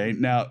swim every day.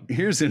 Now,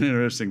 here's an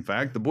interesting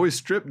fact. The boys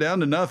stripped down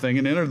to nothing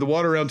and entered the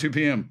water around 2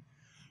 p.m.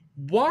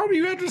 Why do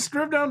you have to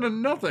strip down to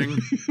nothing?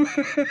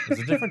 It was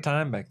a different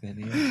time back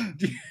then.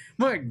 Yeah.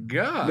 My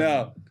God.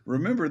 Now,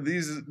 remember,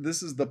 this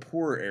is the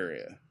poor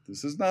area.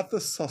 This is not the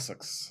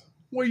Sussex.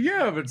 Well,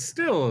 yeah, but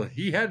still,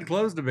 he had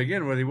clothes to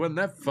begin with. He wasn't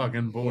that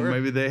fucking poor. Well,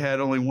 maybe they had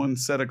only one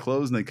set of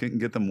clothes and they couldn't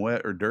get them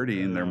wet or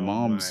dirty, and their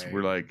moms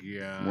were like,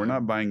 "We're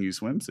not buying you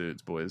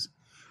swimsuits, boys."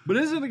 But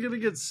isn't it going to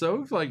get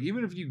soaked? Like,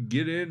 even if you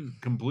get in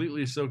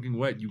completely soaking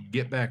wet, you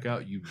get back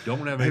out, you don't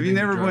have anything. Have you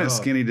never went off.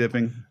 Skinny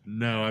dipping?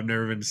 No, I've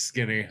never been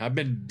skinny. I've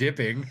been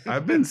dipping.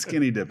 I've been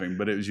skinny dipping,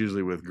 but it was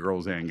usually with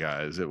girls and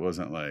guys. It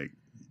wasn't like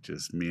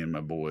just me and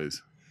my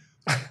boys.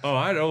 Oh,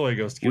 I'd only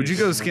go skinny. Would you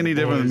go skinny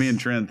dipping with me and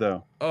Trent,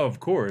 though? Oh,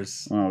 of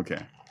course. Oh, okay.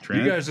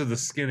 Trent? You guys are the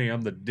skinny.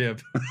 I'm the dip.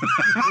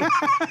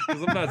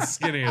 Because I'm not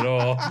skinny at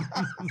all.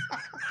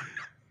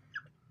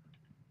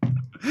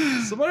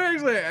 Somebody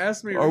actually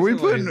asked me. Are we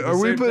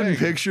putting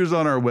pictures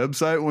on our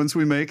website once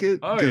we make it?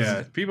 Oh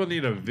yeah, people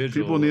need a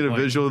visual. People need a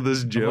visual of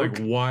this joke.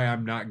 Like why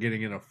I'm not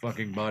getting in a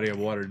fucking body of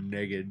water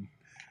naked.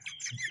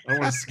 I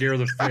want to scare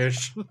the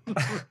fish.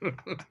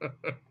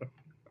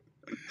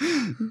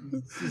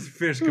 This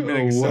fish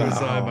committing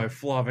suicide by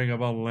flopping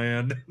up on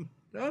land.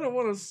 I don't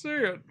want to see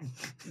it.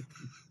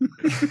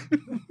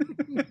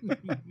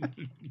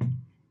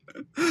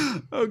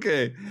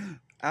 Okay,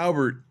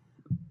 Albert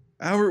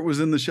was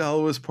in the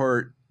shallowest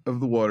part of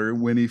the water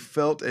when he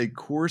felt a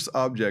coarse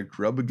object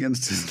rub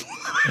against his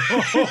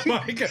Oh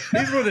my God.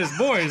 He's with his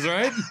boys,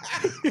 right?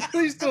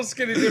 He's still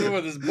skinny dipping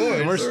with his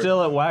boys. We're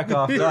still at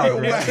Whack-Off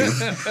Dock.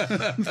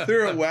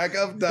 They're at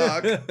Whack-Off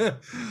Dock.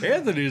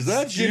 Anthony, is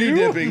that skinny you?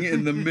 dipping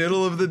in the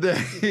middle of the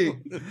day.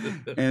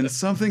 And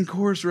something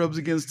coarse rubs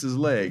against his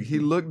leg. He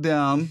looked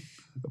down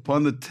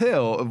upon the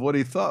tail of what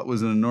he thought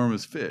was an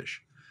enormous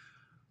fish.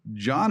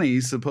 Johnny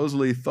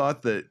supposedly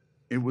thought that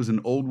it was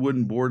an old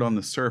wooden board on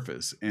the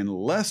surface, and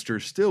Lester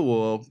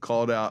Stillwell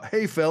called out,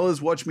 "Hey,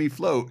 fellas, watch me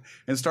float,"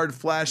 and started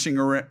flapping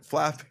around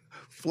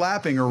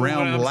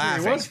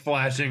laughing. He was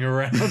flashing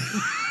around.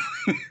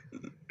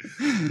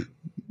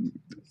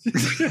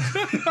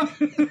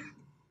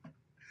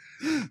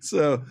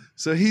 So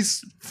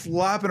he's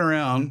flopping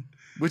around,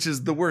 which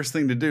is the worst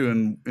thing to do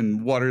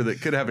in water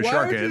that could have a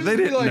shark in it. They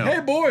didn't know. Hey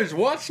boys,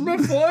 watch me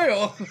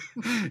flail.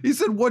 He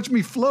said, "Watch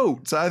me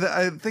float." So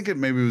I think it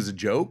maybe was a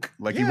joke.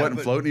 Like he Yeah, wasn't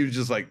but- floating; he was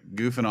just like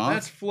goofing off.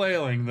 That's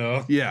flailing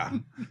though. Yeah.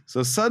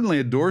 So suddenly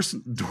a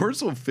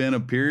dorsal fin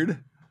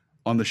appeared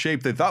on the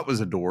shape they thought was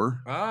a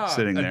door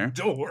sitting there.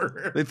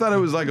 Door. They thought it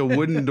was like a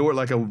wooden door,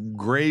 like a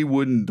gray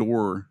wooden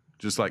door,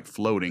 just like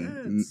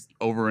floating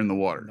over in the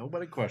water.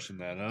 Nobody questioned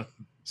that, huh?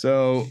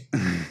 So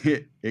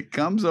it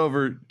comes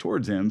over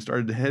towards him,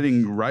 started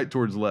heading right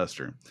towards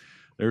Lester.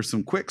 There's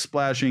some quick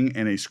splashing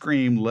and a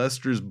scream.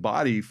 Lester's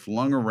body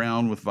flung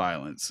around with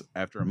violence.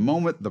 After a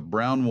moment, the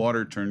brown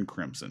water turned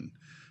crimson.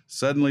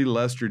 Suddenly,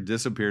 Lester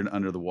disappeared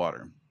under the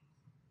water.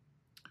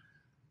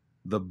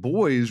 The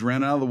boys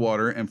ran out of the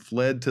water and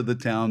fled to the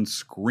town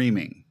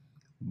screaming,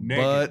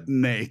 butt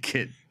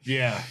naked.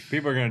 Yeah,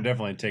 people are going to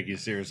definitely take you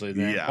seriously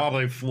then. Yeah.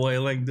 Probably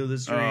flailing through the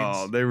streets.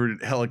 Oh, they were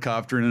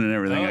helicoptering and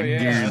everything. I yeah.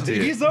 guarantee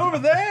it. He's over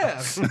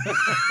there.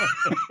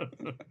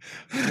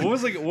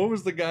 What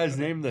was the guy's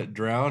name that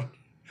drowned?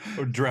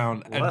 Or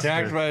drowned? Lester.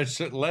 Attacked by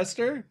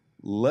Lester?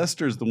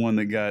 Lester's the one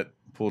that got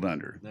pulled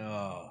under.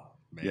 Oh,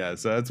 man. Yeah,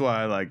 so that's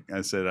why I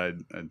said I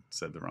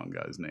said the wrong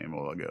guy's name a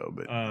while ago,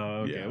 but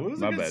Oh, okay. yeah, Well, it was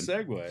my a good bad.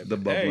 segue. The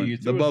But, bubbling, hey, you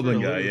the threw us for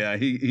bubbling a guy. loop. Yeah,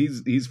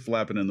 he's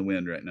flapping in the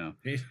wind right now.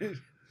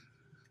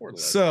 Poor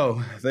Lester.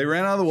 So they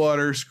ran out of the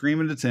water,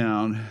 screaming to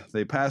town.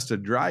 They passed a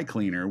dry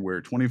cleaner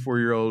where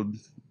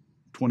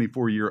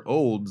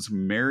 24-year-olds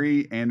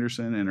Mary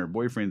Anderson and her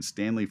boyfriend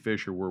Stanley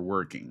Fisher were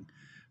working.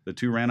 The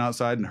two ran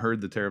outside and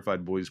heard the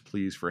terrified boys'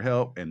 pleas for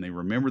help, and they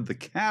remembered the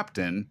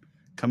captain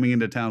coming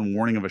into town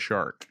warning of a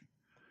shark.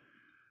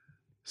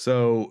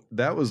 So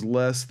that was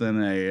less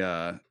than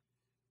a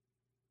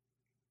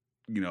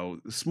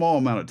small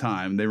amount of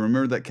time. They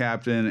remembered that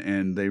captain,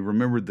 and they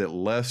remembered that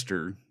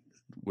Lester,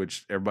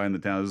 which everybody in the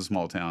town is a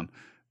small town,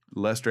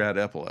 Lester had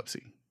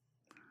epilepsy.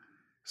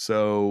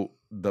 So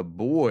the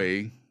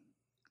boy,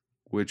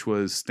 which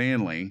was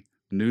Stanley,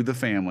 knew the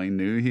family,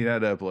 knew he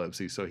had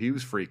epilepsy. So he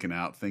was freaking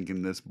out,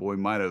 thinking this boy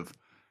might have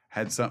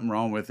had something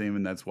wrong with him,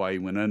 and that's why he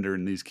went under.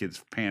 And these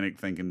kids panicked,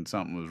 thinking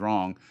something was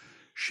wrong.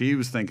 She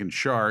was thinking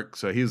shark.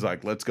 So he was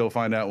like, let's go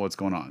find out what's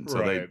going on. So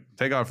they Right.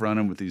 take off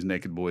running with these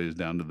naked boys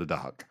down to the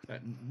dock.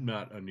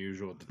 Not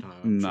unusual at the time.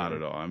 I'm Not sure.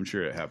 at all. I'm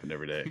sure it happened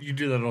every day. You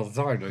do that all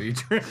the time, don't you,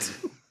 Trent?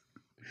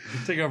 You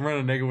take off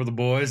running naked with the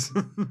boys.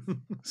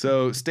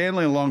 So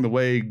Stanley along the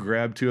way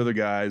grabbed two other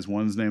guys.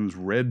 One's name was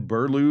Red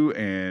Burlew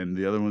and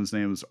the other one's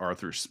name was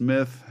Arthur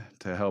Smith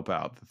to help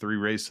out. The three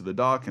raced to the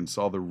dock and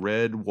saw the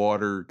red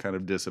water kind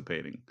of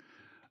dissipating.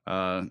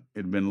 It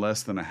had been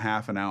less than a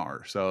half an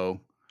hour.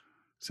 So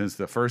since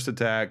the first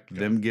attack,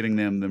 them getting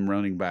them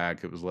running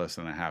back, it was less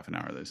than a half an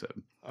hour, they said.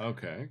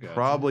 Okay. Gotcha.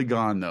 Probably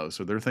gone though.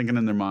 So they're thinking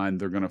in their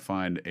mind they're going to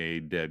find a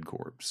dead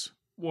corpse.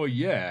 Well,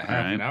 yeah.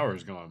 Half an Right.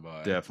 hour's gone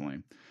by. Definitely.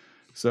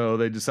 So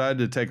they decided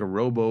to take a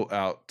rowboat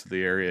out to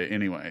the area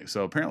anyway.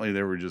 So apparently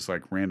there were just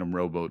like random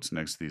rowboats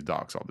next to these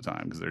docks all the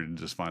time because they're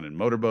just finding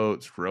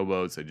motorboats,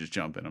 rowboats. They just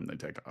jump in them, they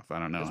take off. I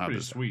don't know That's how pretty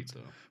this, sweet, though.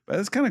 but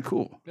it's kind of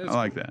cool. It's I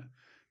like cool. that.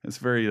 It's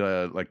very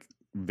like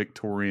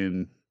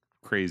Victorian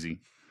crazy,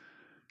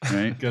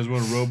 right? You guys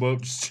want a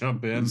rowboat? Just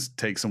jump in. Just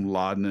take some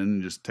laudanum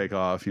and just take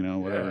off,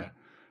 whatever.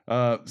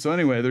 So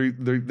anyway,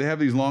 they have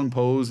these long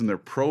poles and they're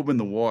probing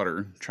the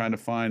water, trying to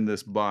find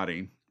this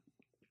body.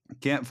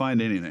 Can't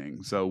find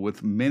anything. So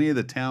with many of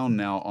the town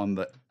now on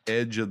the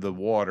edge of the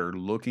water,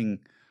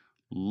 looking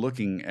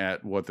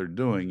at what they're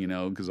doing,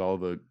 because all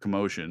the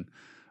commotion,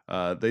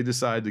 they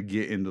decide to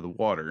get into the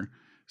water.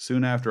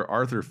 Soon after,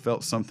 Arthur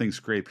felt something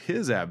scrape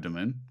his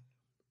abdomen.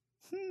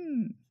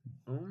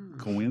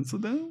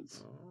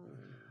 Coincidence?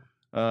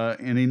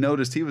 And he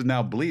noticed he was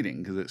now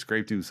bleeding because it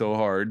scraped him so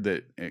hard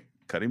that it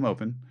cut him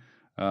open.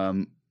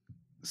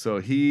 So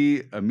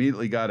he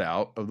immediately got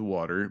out of the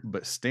water,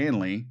 but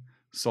Stanley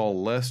saw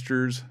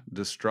Lester's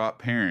distraught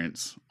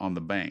parents on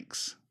the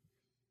banks.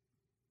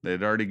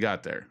 They'd already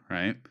got there,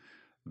 right?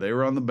 They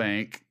were on the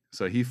bank,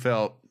 so he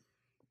felt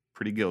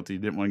pretty guilty,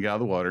 didn't want to get out of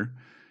the water.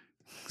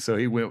 So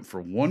he went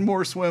for one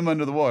more swim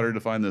under the water to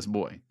find this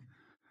boy.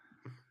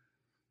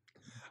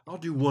 I'll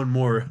do one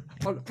more.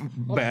 I'll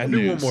Bad do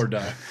news. one more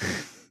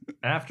dive.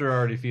 After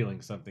already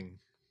feeling something.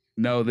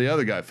 No, the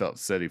other guy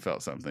said he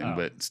felt something, Oh.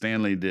 but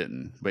Stanley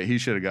didn't. But he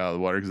should have got out of the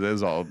water because they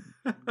was all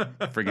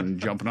freaking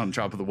jumping on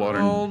top of the water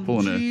and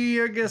pulling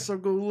it. I guess I'll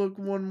go look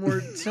one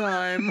more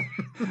time.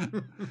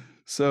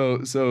 So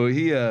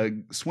he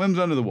swims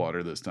under the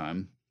water this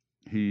time.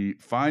 He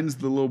finds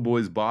the little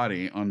boy's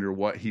body under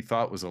what he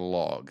thought was a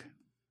log.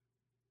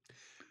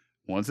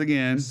 Once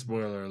again,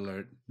 Spoiler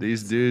alert.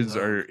 these dudes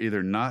are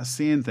either not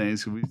seeing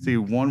things. We see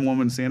one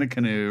woman seeing a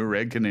canoe,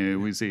 red canoe.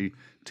 We see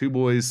two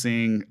boys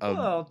seeing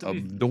Well, a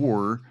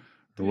door,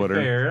 To or be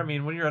whatever, fair, I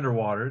mean, when you're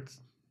underwater,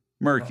 it's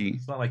murky.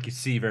 not like you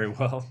see very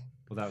well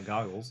without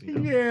goggles.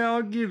 Yeah,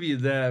 I'll give you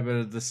that, but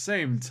at the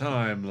same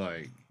time,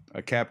 like,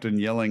 A captain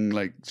yelling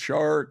like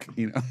 "shark,"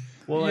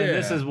 Well, and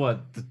this Yeah. is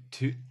what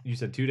you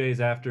said 2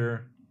 days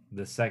after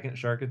the second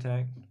shark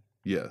attack.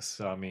 Yes.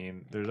 So, I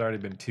mean, there's already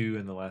been 2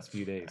 in the last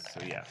few days.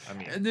 So, yeah, I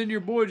mean. And then your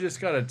boy just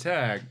got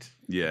attacked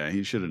Yeah,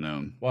 he should have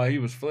known. while he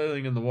was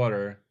flailing in the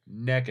water,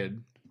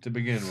 naked to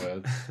begin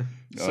with.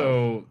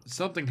 So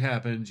something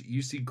happens.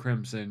 You see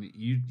Crimson.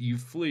 You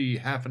flee.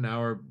 Half an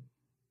hour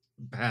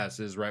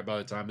passes. Right by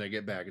the time they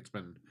get back, it's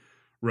been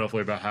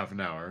roughly about half an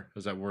hour.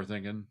 Is that what we're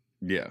thinking?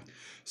 Yeah.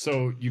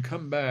 So you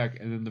come back,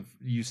 and then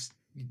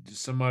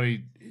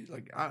somebody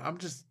like I'm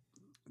just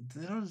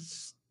they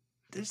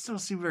just don't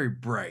seem very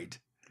bright.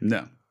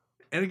 No.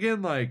 And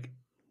again, like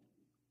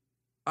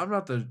I'm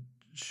not the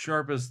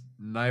sharpest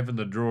knife in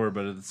the drawer,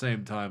 but at the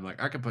same time,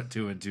 like I can put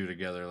 2 and 2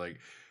 together. Like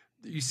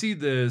you see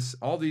this,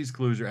 all these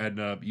clues are adding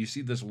up. You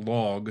see this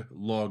log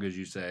as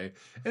you say,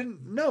 and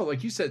no,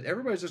 like you said,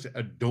 everybody's just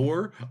a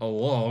door, a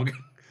log.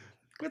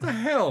 What the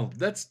hell?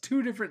 That's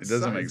 2 different. It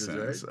doesn't sizes, make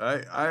sense.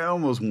 right? I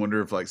almost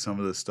wonder if like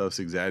some of this stuff's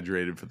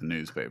exaggerated for the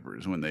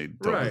newspapers when they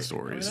tell the Right.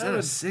 stories. Is that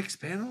a 6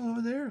 panel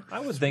over there? I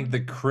would think the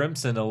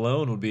crimson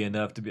alone would be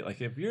enough to be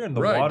like, if you're in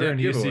the Right, water dead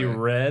and you see giveaway.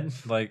 red,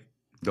 like,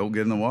 Don't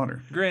get in the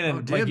water. granted, Oh,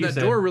 like damn, you that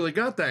said, door really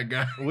got that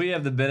guy. we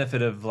have the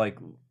benefit of like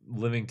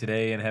living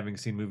today and having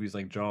seen movies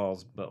like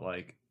Jaws, but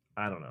like,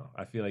 I don't know.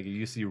 I feel like if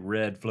you see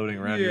red floating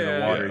around in the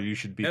Yeah. water, you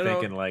should be And,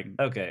 thinking like,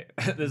 okay,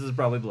 this is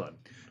probably blood.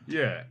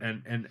 Yeah,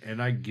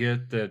 and I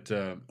get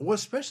that. Well,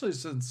 especially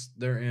since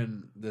they're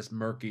in this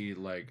murky,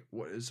 like,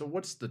 so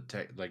what's the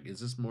tech? Like, is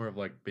this more of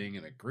like being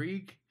in a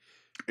creek?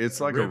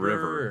 It's like a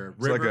river.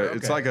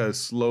 It's like a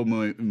slow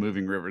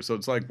moving river. So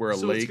it's like where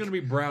So it's gonna be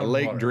brown a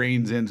lake water.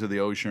 drains into the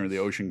ocean, or the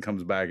ocean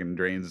comes back and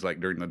drains like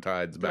during the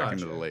tides back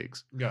into the Gotcha.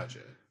 lakes. Gotcha.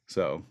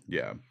 So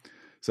yeah,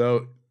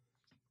 so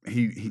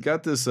he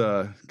got this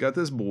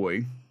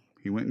boy.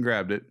 He went and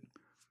grabbed it,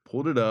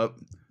 pulled it up,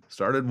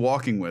 started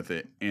walking with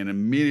it, and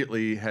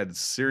immediately had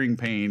searing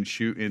pain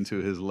shoot into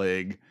his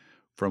leg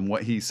from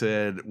what he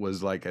said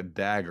was like a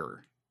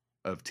dagger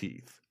of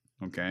teeth.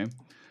 Okay.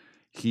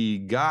 He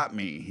got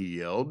me, he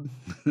yelled.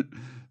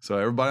 So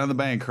everybody on the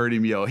bank heard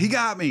him yell, "He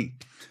got me."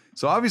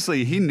 So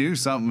obviously he knew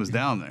something was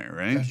down there,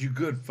 right? That's you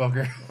good,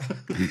 fucker.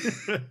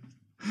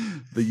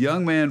 The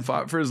young man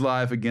fought for his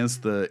life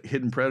against the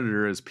hidden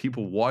predator as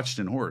people watched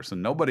in horror. So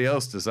nobody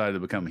else decided to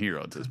become a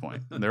hero at this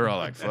point. They were all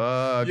like,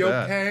 fuck You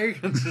that. okay?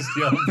 Just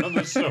yelling from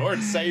the shore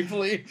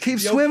safely. Keep You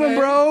swimming, okay?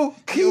 bro. You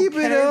Keep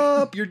it okay?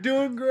 up. You're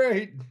doing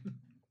great.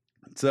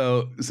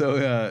 So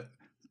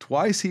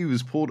twice he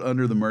was pulled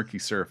under the murky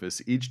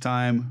surface. Each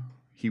time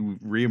he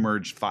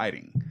reemerged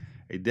fighting.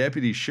 A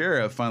deputy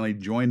sheriff finally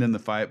joined in the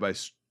fight by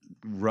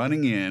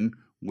running in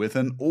with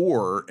an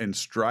oar and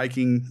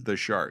striking the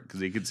shark because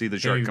he could see the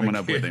shark coming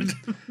up with him.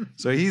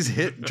 So he's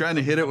trying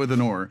to hit it with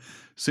an oar.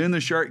 Soon the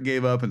shark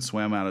gave up and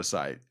swam out of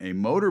sight. A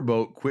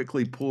motorboat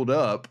quickly pulled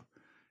up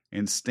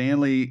and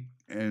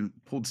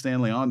pulled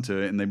Stanley onto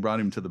it, and they brought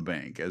him to the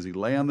bank. As he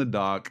lay on the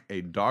dock,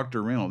 a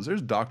Dr. Reynolds,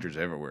 there's doctors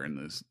everywhere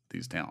in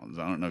these towns.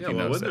 I don't know if you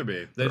know. wouldn't there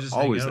be? They They're just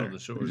hang always out there. on the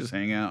They shores. just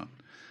hang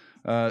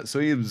out. So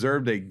he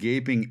observed a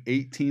gaping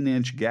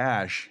 18-inch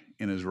gash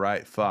in his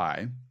right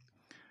thigh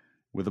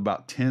with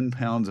about 10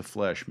 pounds of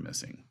flesh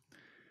missing.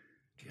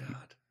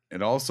 God.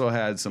 It also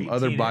had some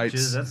other 18 bites.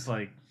 inches, that's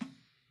like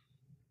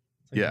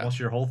Yeah. almost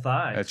your whole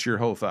thigh. That's your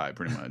whole thigh,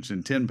 pretty much.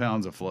 And 10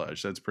 pounds of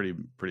flesh. That's pretty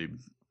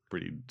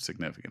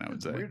significant, I would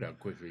It's say. weird how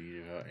quickly you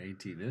knew how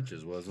 18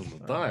 inches was on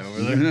the thigh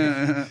over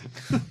there.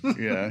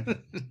 Yeah.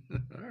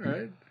 All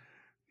right.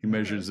 He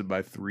measures it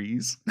by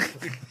threes.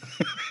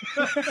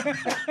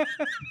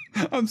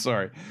 I'm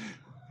sorry.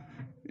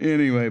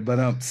 Anyway,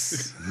 but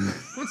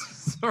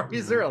Sorry,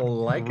 is there a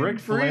like Ric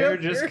Flair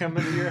just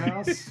coming to your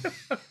house?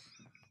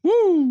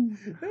 woo.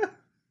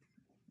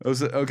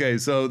 Okay,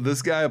 so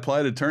this guy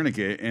applied a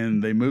tourniquet,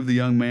 and they moved the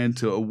young man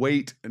to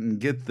await, and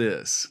get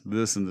this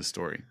in the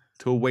story,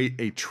 to await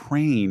a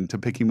train to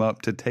pick him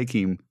up to take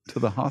him to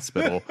the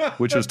hospital,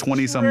 which was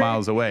 20-some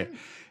miles away,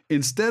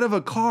 instead of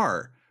a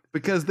car,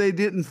 because they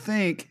didn't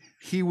think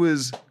he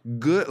was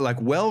good,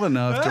 like well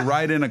enough to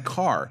ride in a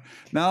car.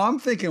 Now I'm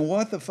thinking,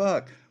 what the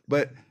fuck?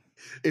 But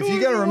if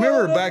you got to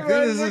remember, back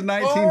then, this is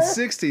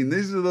 1916.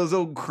 These are those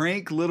old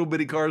crank little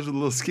bitty cars with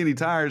little skinny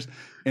tires,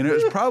 and it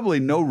was probably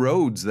no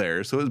roads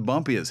there, so it was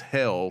bumpy as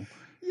hell.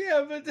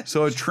 Yeah, but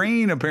So a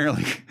train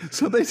apparently.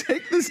 So they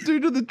take this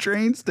dude to the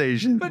train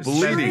station,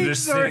 bleeding. trains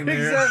Just aren't sitting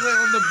there. exactly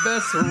on the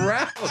best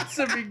routes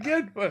to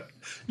begin with.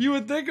 You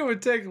would think it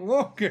would take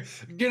longer.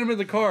 Get him in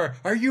the car.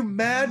 Are you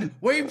mad?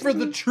 Wait for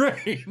the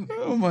train.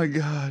 Oh my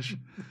gosh!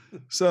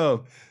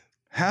 So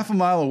half a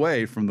mile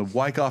away from the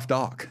Wyckoff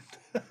dock,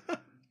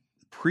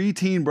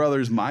 preteen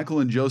brothers Michael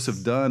and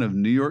Joseph Dunn of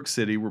New York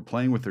City were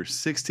playing with their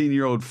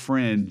 16-year-old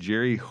friend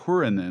Jerry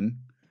Huranen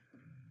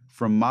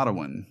from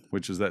Matawan,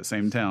 which is that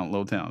same town,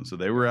 little town. So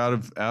they were out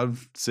of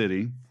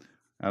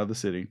the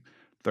city.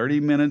 30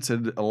 minutes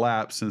had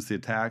elapsed since the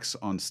attacks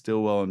on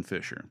Stillwell and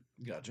Fisher.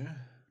 Gotcha.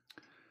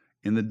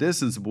 In the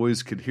distance, the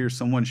boys could hear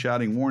someone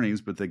shouting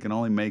warnings, but they could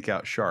only make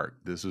out Shark.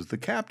 This was the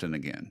captain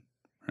again,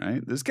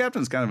 right? This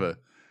captain's kind of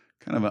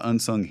an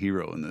unsung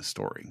hero in this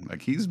story.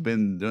 Like, he's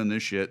been doing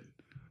this shit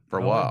for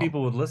a Only while.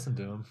 people would listen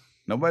to him.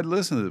 Nobody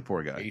listened to the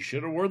poor guy. He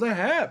should have wore the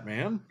hat,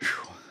 man.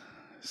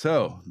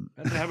 So,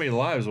 How many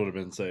lives would have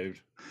been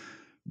saved?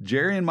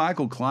 Jerry and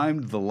Michael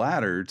climbed the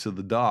ladder to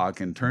the dock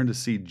and turned to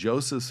see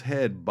Joseph's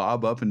head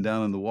bob up and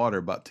down in the water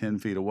about 10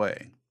 feet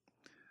away.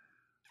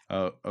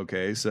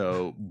 Okay,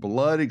 so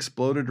blood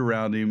exploded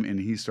around him and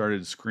he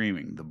started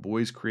screaming. The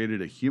boys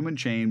created a human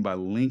chain by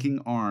linking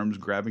arms,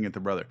 grabbing at the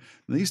brother.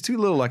 And these two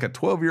little, like a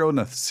 12-year-old and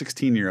a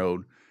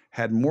 16-year-old,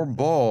 had more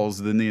balls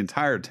than the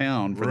entire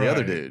town for the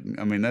other dude.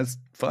 I mean, that's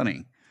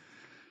funny.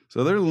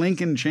 So they're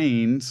linking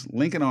chains,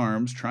 linking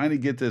arms, trying to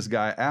get this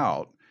guy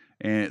out,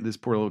 and this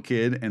poor little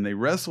kid, and they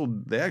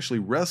actually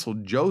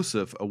wrestled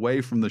Joseph away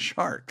from the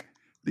shark.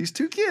 These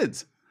two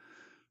kids.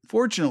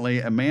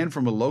 Fortunately, a man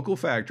from a local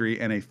factory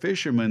and a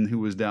fisherman who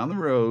was down the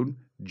road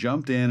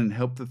jumped in and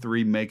helped the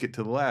three make it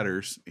to the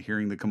ladders,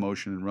 hearing the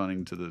commotion and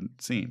running to the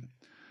scene.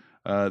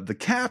 The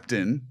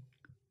captain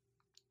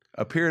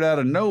appeared out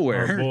of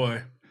nowhere. Oh,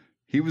 boy.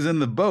 He was in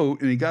the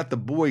boat, and he got the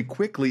boy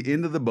quickly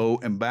into the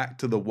boat and back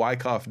to the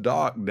Wyckoff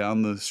dock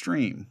down the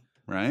stream,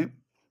 right?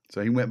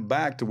 So he went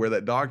back to where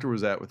that doctor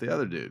was at with the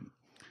other dude.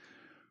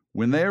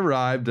 When they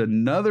arrived,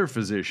 another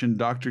physician,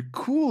 Dr.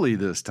 Cooley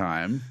this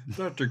time.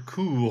 Dr.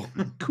 Cool.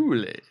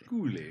 Cooley.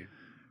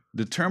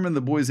 Determined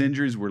the boy's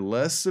injuries were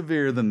less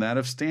severe than that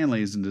of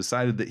Stanley's and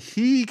decided that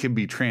he could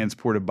be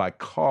transported by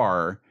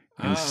car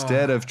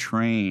instead of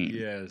train.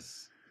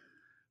 Yes.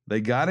 They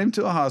got him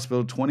to a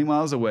hospital 20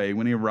 miles away.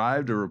 When he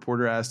arrived, a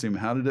reporter asked him,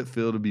 how did it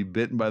feel to be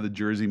bitten by the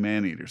Jersey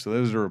man-eater? So there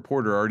was a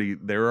reporter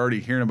they were already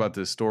hearing about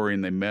this story,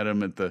 and they met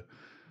him at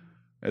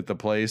the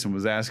place and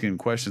was asking him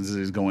questions as he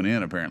was going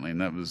in, apparently,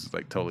 and that was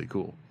like totally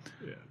cool.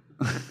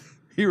 Yeah.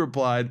 He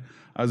replied,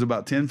 I was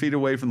about 10 feet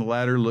away from the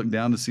ladder, looked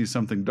down to see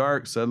something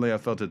dark. Suddenly I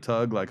felt a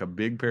tug like a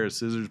big pair of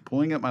scissors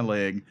pulling at my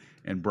leg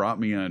and brought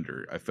me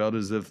under. I felt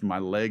as if my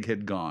leg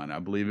had gone. I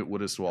believe it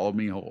would have swallowed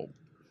me whole.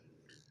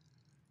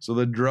 So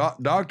the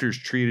doctors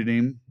treated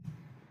him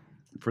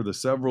for the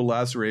several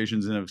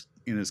lacerations in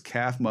his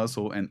calf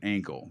muscle and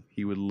ankle.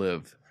 He would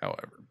live,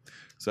 however.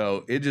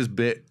 So it just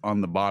bit on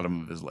the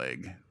bottom of his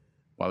leg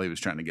while he was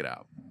trying to get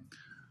out.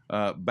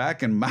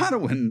 Back in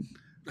Matawan,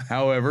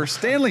 however,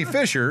 Stanley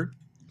Fisher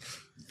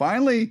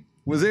finally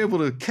was able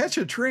to catch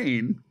a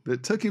train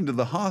that took him to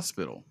the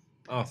hospital.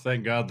 Oh,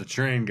 thank God the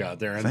train got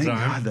there in Thank time.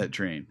 God that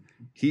train.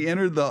 He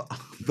entered the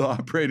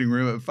operating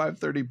room at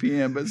 5:30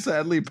 p.m., but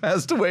sadly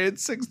passed away at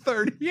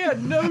 6:30. Yeah,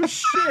 no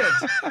shit.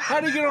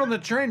 How'd he get on the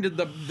train? Did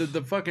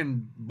the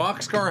fucking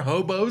boxcar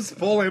hobos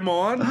pull him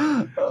on?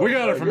 We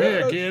got it from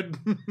here, kid.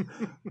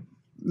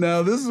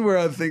 Now, this is where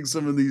I think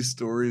some of these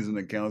stories and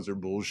accounts are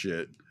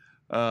bullshit.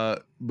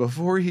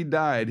 Before he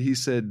died, he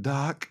said,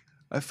 Doc,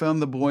 I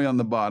found the boy on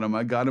the bottom.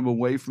 I got him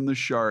away from the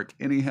shark.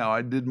 Anyhow,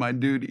 I did my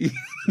duty.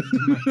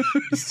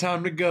 It's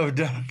time to go,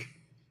 Doc.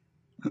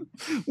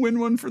 Win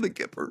one for the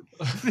Kipper.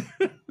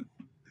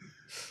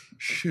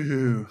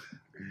 Shoo.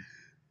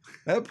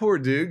 That poor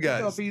dude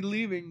I'll be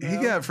leaving now. he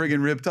got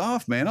friggin' ripped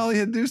off, man. All he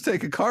had to do was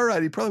take a car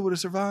ride. He probably would have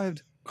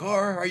survived.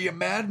 Car, are you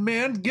mad,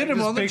 man? Get him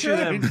on the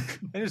train.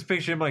 I just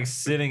picture him like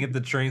sitting at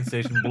the train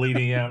station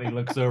bleeding out, and he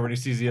looks over and he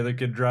sees the other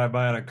kid drive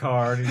by in a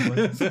car, and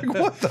he's like,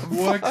 What the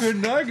Why fuck?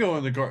 couldn't I go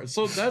in the car?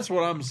 So that's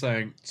what I'm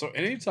saying. So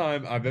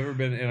anytime I've ever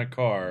been in a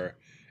car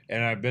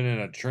and I've been in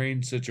a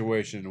train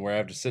situation where I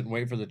have to sit and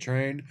wait for the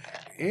train,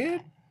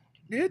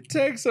 it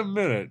takes a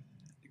minute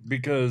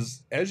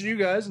because, as you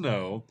guys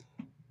know,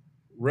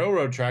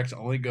 railroad tracks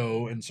only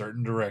go in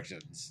certain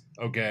directions.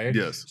 Okay.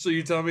 Yes. So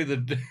you tell me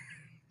that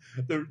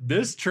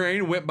this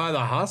train went by the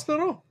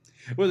hospital?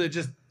 Was it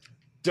just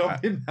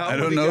dump him out? I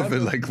don't know if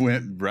it like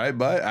went right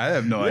by. I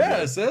have no idea.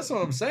 Yes, that's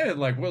what I'm saying.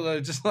 Like, well,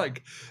 they just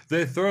like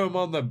they throw him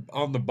on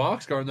the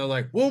boxcar, and they're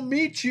like, "We'll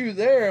meet you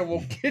there, and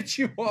we'll get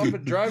you off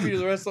and drive you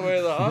the rest of the way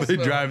to the They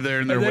hospital." drive there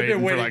and they're waiting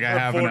for like a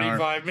half an hour.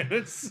 45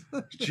 minutes.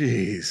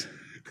 Jeez.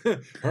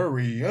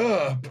 Hurry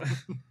up!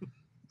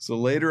 So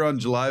later on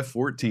July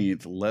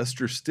 14th,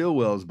 Lester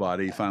Stillwell's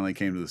body finally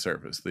came to the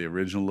surface. The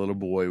original little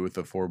boy with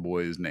the four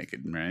boys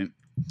naked, right?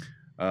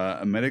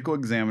 A medical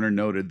examiner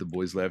noted the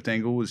boy's left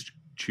ankle was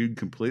chewed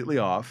completely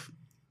off.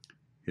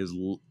 His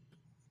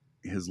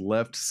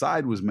left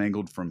side was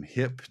mangled from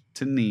hip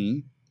to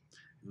knee,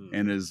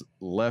 and his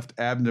left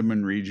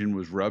abdomen region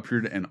was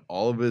ruptured, and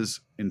all of his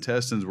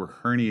intestines were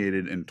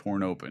herniated and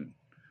torn open.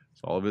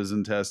 So all of his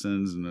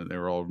intestines, and they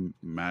were all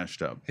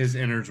mashed up. His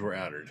innards were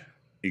outered.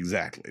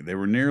 Exactly. They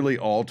were nearly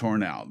all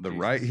torn out. The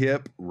right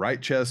hip,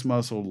 right chest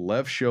muscle,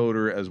 left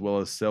shoulder, as well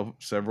as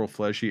several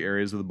fleshy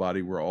areas of the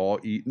body were all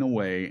eaten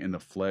away, and the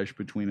flesh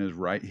between his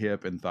right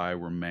hip and thigh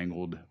were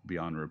mangled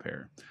beyond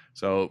repair.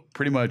 So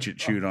pretty much it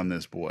chewed on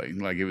this boy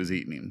like it was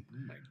eating him.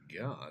 Oh my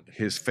God.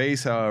 His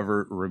face,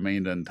 however,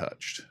 remained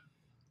untouched.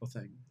 Well,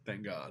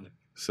 thank God.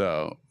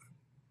 So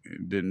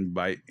it didn't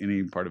bite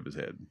any part of his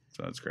head.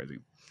 So that's crazy.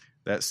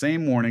 That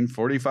same morning,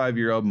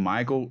 45-year-old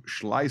Michael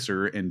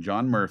Schleiser and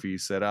John Murphy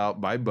set out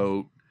by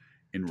boat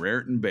in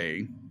Raritan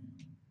Bay.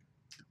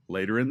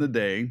 Later in the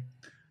day,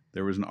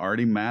 there was an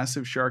already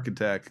massive shark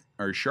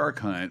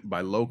hunt by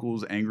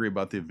locals angry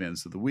about the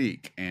events of the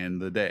week and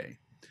the day.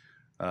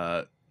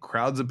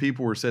 Crowds of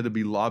people were said to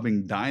be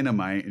lobbing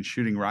dynamite and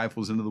shooting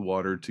rifles into the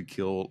water to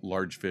kill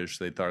large fish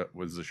they thought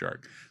was the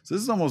shark. So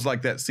this is almost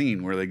like that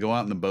scene where they go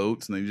out in the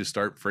boats and they just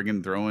start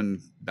friggin'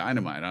 throwing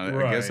dynamite.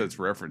 I guess that's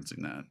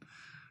referencing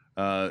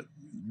that.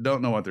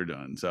 Don't know what they're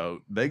doing.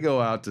 So they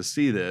go out to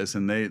see this,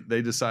 and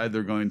they decide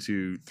they're going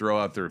to throw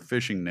out their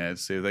fishing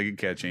nets, see if they could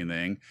catch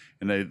anything.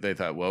 And they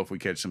thought, well, if we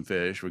catch some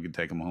fish, we could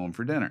take them home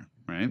for dinner,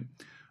 right?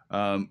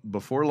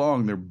 Before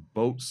long, their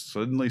boat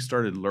suddenly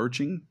started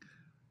lurching,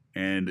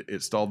 and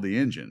it stalled the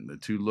engine. The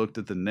two looked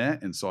at the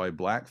net and saw a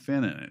black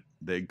fin in it.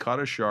 They'd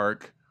caught a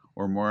shark,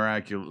 or more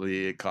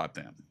accurately, it caught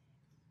them.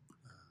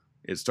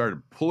 It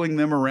started pulling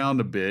them around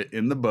a bit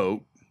in the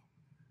boat,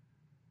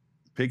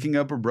 picking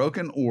up a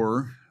broken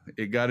oar.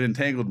 It got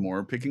entangled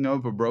more. Picking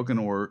up a broken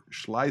oar,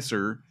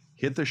 Schleicher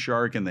hit the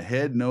shark in the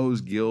head,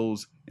 nose,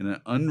 gills in an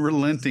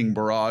unrelenting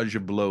barrage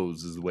of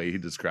blows, is the way he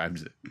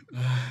describes it.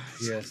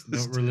 Yes,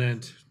 don't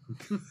relent.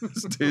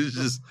 This dude's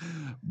just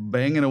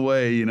banging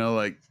away,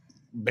 like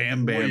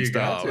bam, bam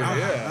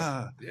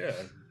style. Yeah.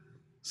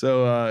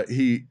 So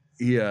he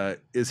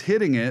is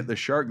hitting it. The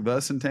shark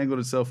thus entangled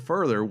itself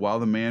further while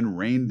the man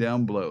rained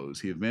down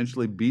blows. He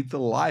eventually beat the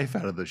life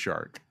out of the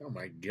shark. Oh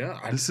my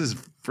God. This is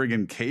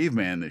friggin'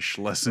 caveman, this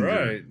Schlesinger.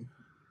 Right.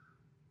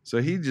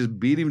 So he just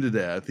beat him to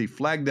death. He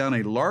flagged down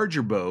a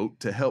larger boat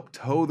to help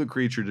tow the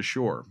creature to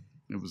shore.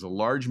 It was a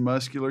large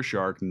muscular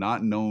shark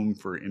not known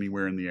for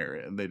anywhere in the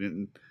area. They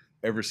didn't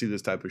ever see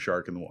this type of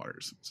shark in the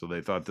waters. So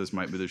they thought this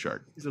might be the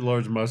shark. He's a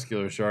large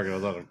muscular shark, and I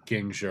thought of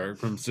King Shark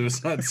from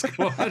Suicide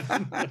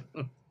Squad.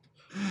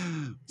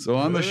 So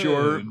on the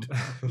shore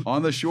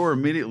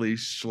immediately,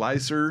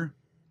 Schleicher,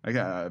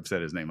 I've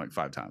said his name like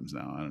 5 times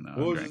now. I don't know.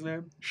 What was his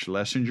name?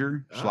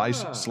 Schlesinger.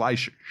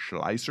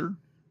 Schleicher.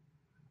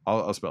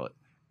 I'll spell it.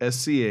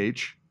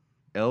 SCHLEISSER.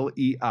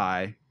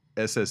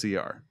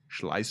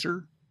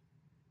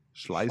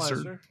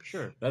 Schleicher.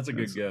 Sure. That's a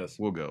good guess.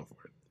 We'll go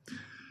for it.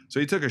 So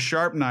he took a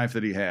sharp knife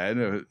that he had,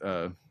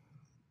 a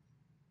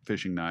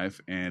fishing knife,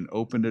 and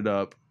opened it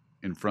up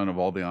in front of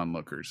all the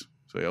onlookers.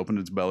 So he opened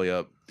its belly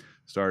up,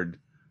 started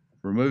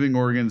removing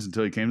organs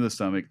until he came to the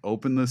stomach,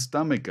 opened the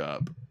stomach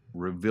up,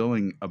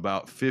 revealing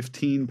about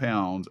 15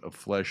 pounds of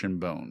flesh and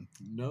bone.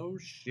 No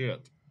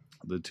shit.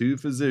 The 2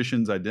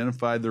 physicians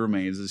identified the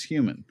remains as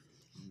human.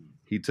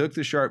 He took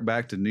the shark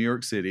back to New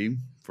York City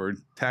for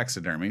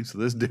taxidermy. So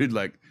this dude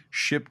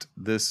shipped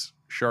this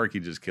shark he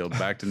just killed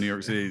back to New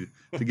York City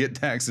to get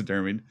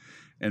taxidermied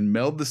and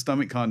mailed the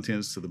stomach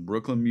contents to the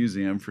Brooklyn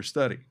Museum for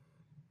study.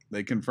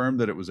 They confirmed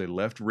that it was a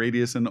left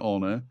radius and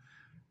ulna,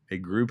 a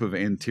group of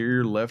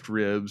anterior left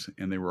ribs,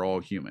 and they were all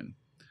human.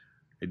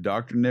 A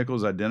Dr.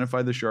 Nichols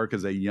identified the shark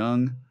as a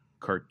young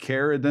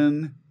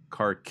Carcharodon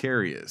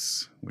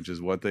carcharius, which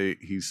is what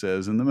he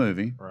says in the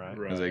movie,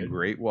 as a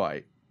great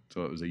white.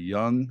 So it was a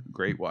young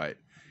great white.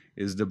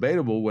 It is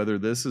debatable whether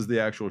this is the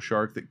actual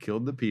shark that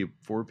killed the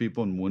 4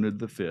 people and wounded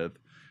the 5th,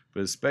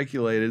 but it's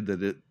speculated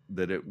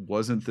that it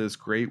wasn't this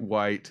great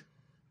white.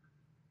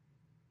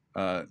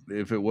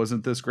 If it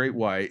wasn't this great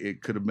white,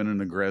 it could have been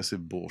an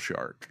aggressive bull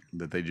shark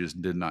that they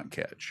just did not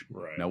catch.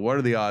 Right. Now, what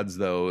are the odds,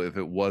 though, if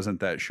it wasn't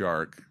that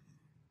shark,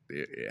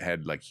 it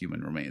had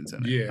human remains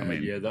in it? Yeah,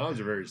 the odds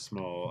are very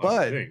small.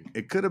 But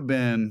it could have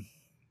been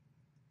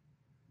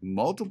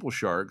multiple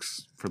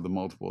sharks for the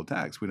multiple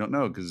attacks. We don't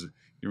know, because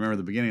you remember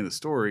the beginning of the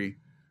story,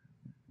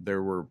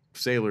 there were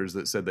sailors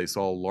that said they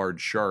saw large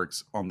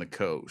sharks on the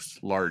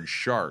coast. Large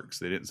sharks.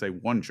 They didn't say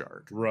one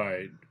shark.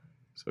 Right.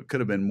 So it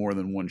could have been more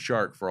than one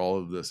shark for all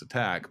of this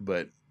attack,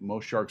 but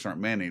most sharks aren't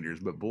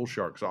man-eaters, but bull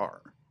sharks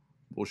are.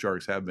 Bull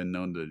sharks have been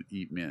known to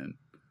eat men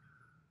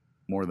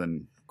more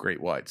than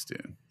great whites do.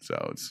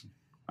 So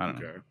I don't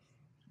know.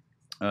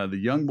 The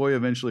young boy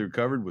eventually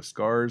recovered with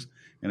scars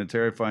and a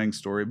terrifying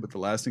story, but the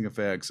lasting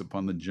effects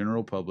upon the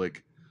general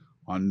public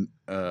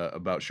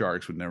about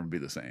sharks would never be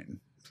the same.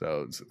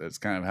 So it's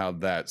kind of how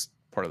that's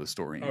part of the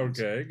story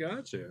ends. Okay,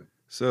 gotcha.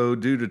 So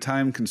due to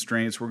time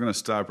constraints, we're going to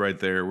stop right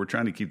there. We're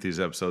trying to keep these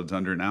episodes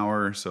under an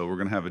hour, so we're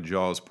going to have a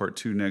Jaws Part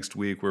 2 next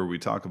week where we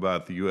talk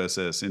about the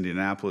USS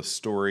Indianapolis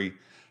story,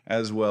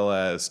 as well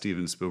as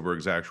Steven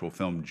Spielberg's actual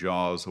film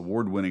Jaws,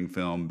 award-winning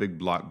film, big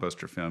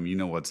blockbuster film. You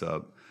know what's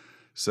up.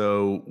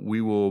 So we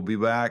will be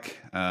back.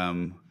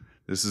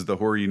 This is the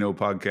Horror You Know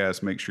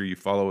podcast. Make sure you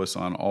follow us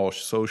on all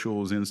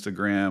socials,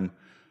 Instagram.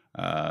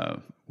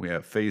 We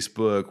have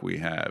Facebook. We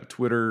have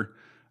Twitter.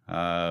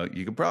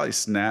 You could probably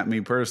snap me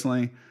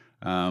personally.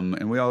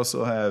 And we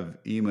also have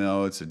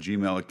email. It's a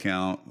Gmail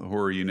account,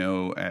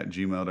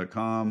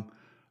 horroryouKnow@gmail.com.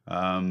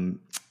 I'm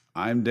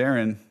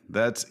Darren.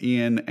 That's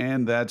Ian,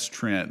 and that's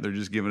Trent. They're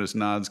just giving us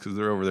nods because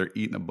they're over there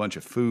eating a bunch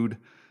of food.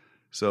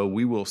 So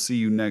we will see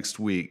you next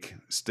week.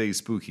 Stay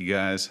spooky,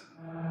 guys.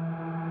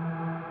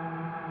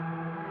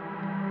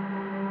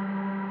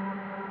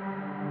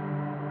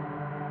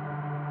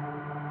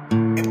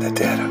 In the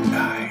dead of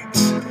night,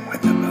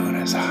 when the moon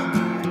is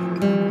high,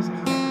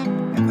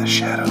 and the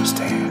shadows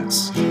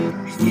dance,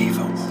 the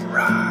evil will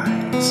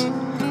rise.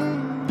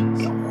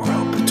 The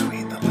world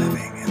between the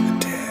living and the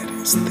dead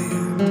is thin.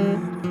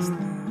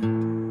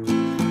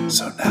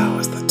 So now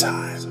is the time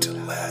time to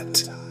let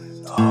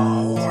the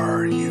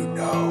horror